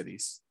California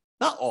cities,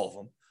 not all of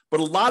them, but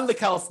a lot of the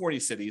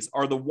California cities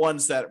are the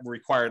ones that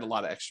required a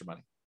lot of extra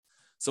money.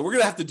 So we're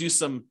going to have to do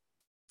some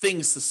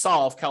things to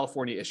solve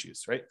California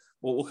issues, right?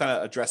 We'll kind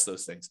of address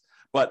those things.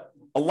 But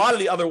a lot of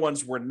the other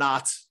ones were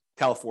not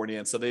California,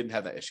 and so they didn't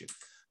have that issue.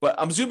 But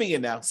I'm zooming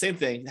in now, same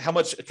thing, how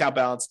much account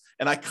balance,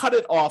 and I cut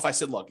it off. I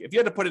said, look, if you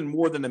had to put in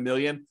more than $1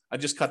 million, I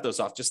just cut those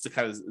off just to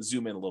kind of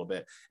zoom in a little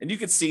bit. And you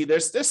can see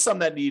there's some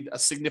that need a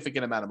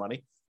significant amount of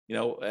money,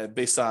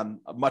 based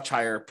on much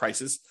higher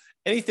prices.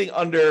 Anything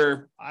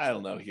under, I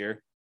don't know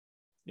here,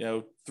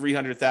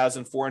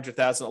 300,000,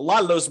 400,000, a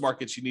lot of those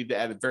markets you need to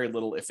add very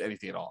little, if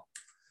anything at all.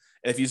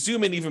 And if you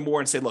zoom in even more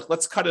and say, look,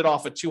 let's cut it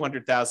off at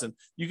 200,000,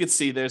 you can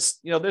see there's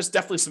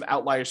definitely some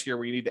outliers here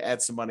where you need to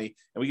add some money,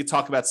 and we can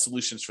talk about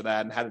solutions for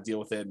that and how to deal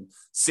with it and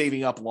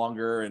saving up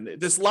longer. And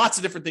there's lots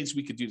of different things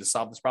we could do to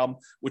solve this problem,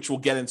 which we'll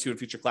get into in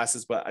future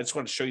classes. But I just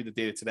want to show you the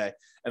data today.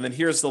 And then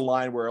here's the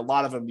line where a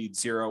lot of them need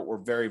zero or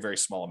very, very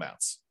small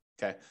amounts.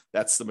 Okay.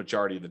 That's the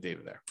majority of the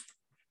data there.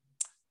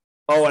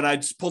 Oh, and I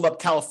just pulled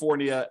up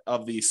California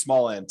of the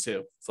small end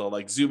too. So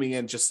like zooming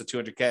in just to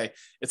 200K,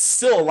 it's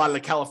still a lot of the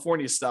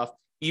California stuff,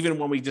 even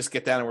when we just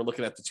get down and we're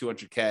looking at the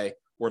 200K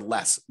or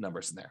less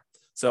numbers in there.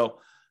 So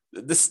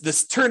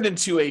this turned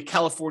into a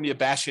California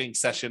bashing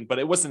session, but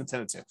it wasn't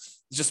intended to.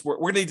 It's just we're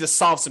going to need to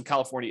solve some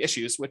California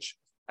issues, which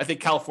I think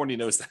California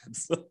knows that.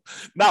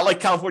 Not like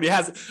California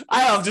has it.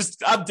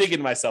 I'm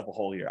digging myself a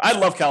hole here. I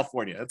love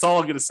California. That's all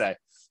I'm going to say.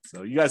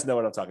 So you guys know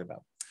what I'm talking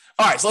about.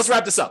 All right, so let's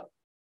wrap this up.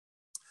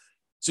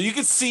 So you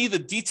can see the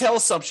detailed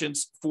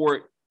assumptions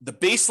for the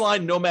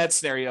baseline Nomad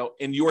scenario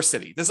in your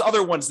city. There's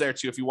other ones there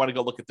too. If you want to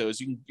go look at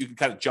those, you can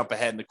kind of jump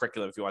ahead in the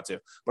curriculum if you want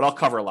to, but I'll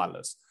cover a lot of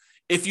those.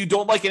 If you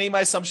don't like any of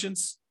my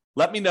assumptions,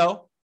 let me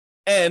know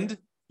and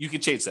you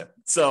can change them.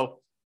 So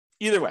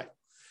either way.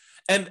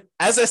 And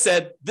as I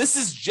said, this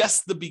is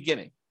just the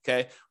beginning.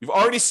 Okay. We've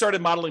already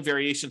started modeling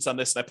variations on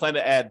this, and I plan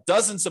to add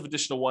dozens of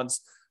additional ones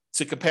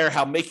to compare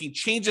how making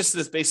changes to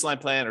this baseline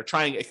plan or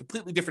trying a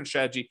completely different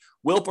strategy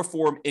will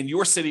perform in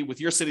your city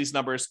with your city's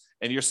numbers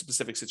and your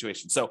specific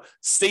situation. So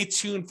stay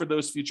tuned for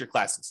those future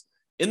classes.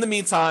 In the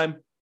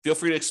meantime, feel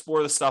free to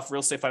explore the stuff,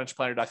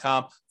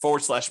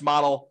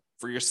 realestatefinancialplanner.com/model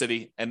for your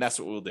city. And that's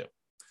what we'll do.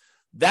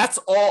 That's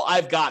all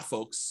I've got,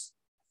 folks.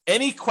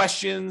 Any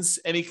questions,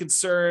 any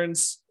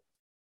concerns?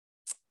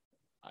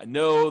 I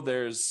know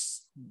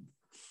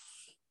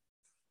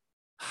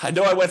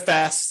I went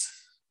fast.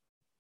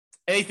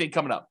 Anything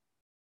coming up?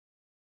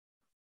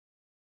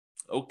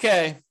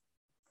 Okay.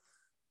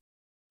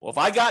 Well, if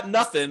I got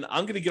nothing,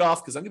 I'm going to get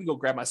off because I'm going to go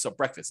grab myself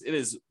breakfast.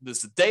 This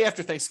is the day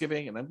after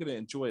Thanksgiving, and I'm going to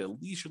enjoy a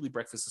leisurely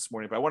breakfast this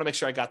morning. But I want to make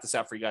sure I got this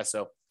out for you guys.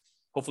 So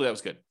hopefully that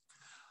was good.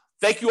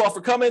 Thank you all for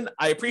coming.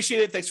 I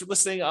appreciate it. Thanks for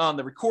listening on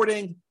the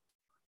recording.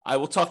 I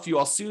will talk to you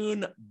all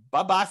soon.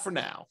 Bye-bye for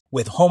now.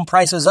 With home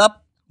prices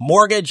up,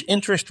 mortgage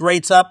interest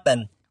rates up,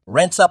 and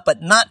rents up,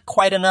 but not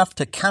quite enough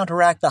to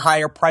counteract the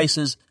higher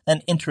prices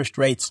and interest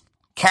rates,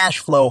 cash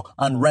flow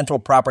on rental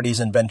properties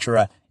in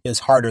Ventura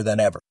is harder than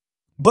ever.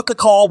 Book a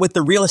call with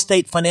the Real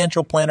Estate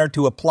Financial Planner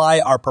to apply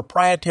our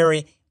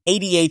proprietary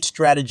 88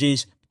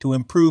 strategies to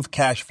improve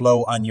cash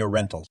flow on your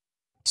rentals.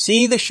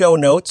 See the show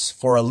notes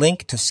for a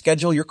link to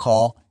schedule your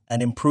call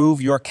and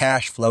improve your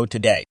cash flow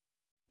today.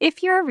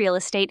 If you're a real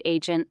estate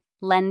agent,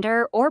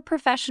 lender, or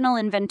professional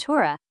in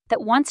Ventura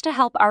that wants to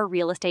help our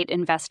real estate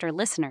investor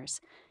listeners,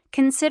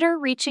 consider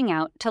reaching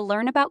out to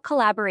learn about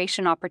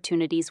collaboration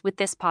opportunities with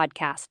this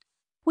podcast.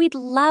 We'd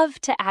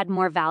love to add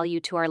more value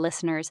to our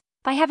listeners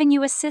by having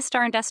you assist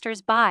our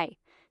investors buy,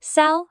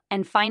 sell,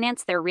 and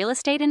finance their real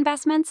estate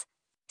investments.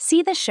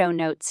 See the show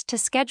notes to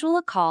schedule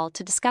a call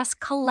to discuss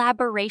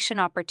collaboration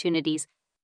opportunities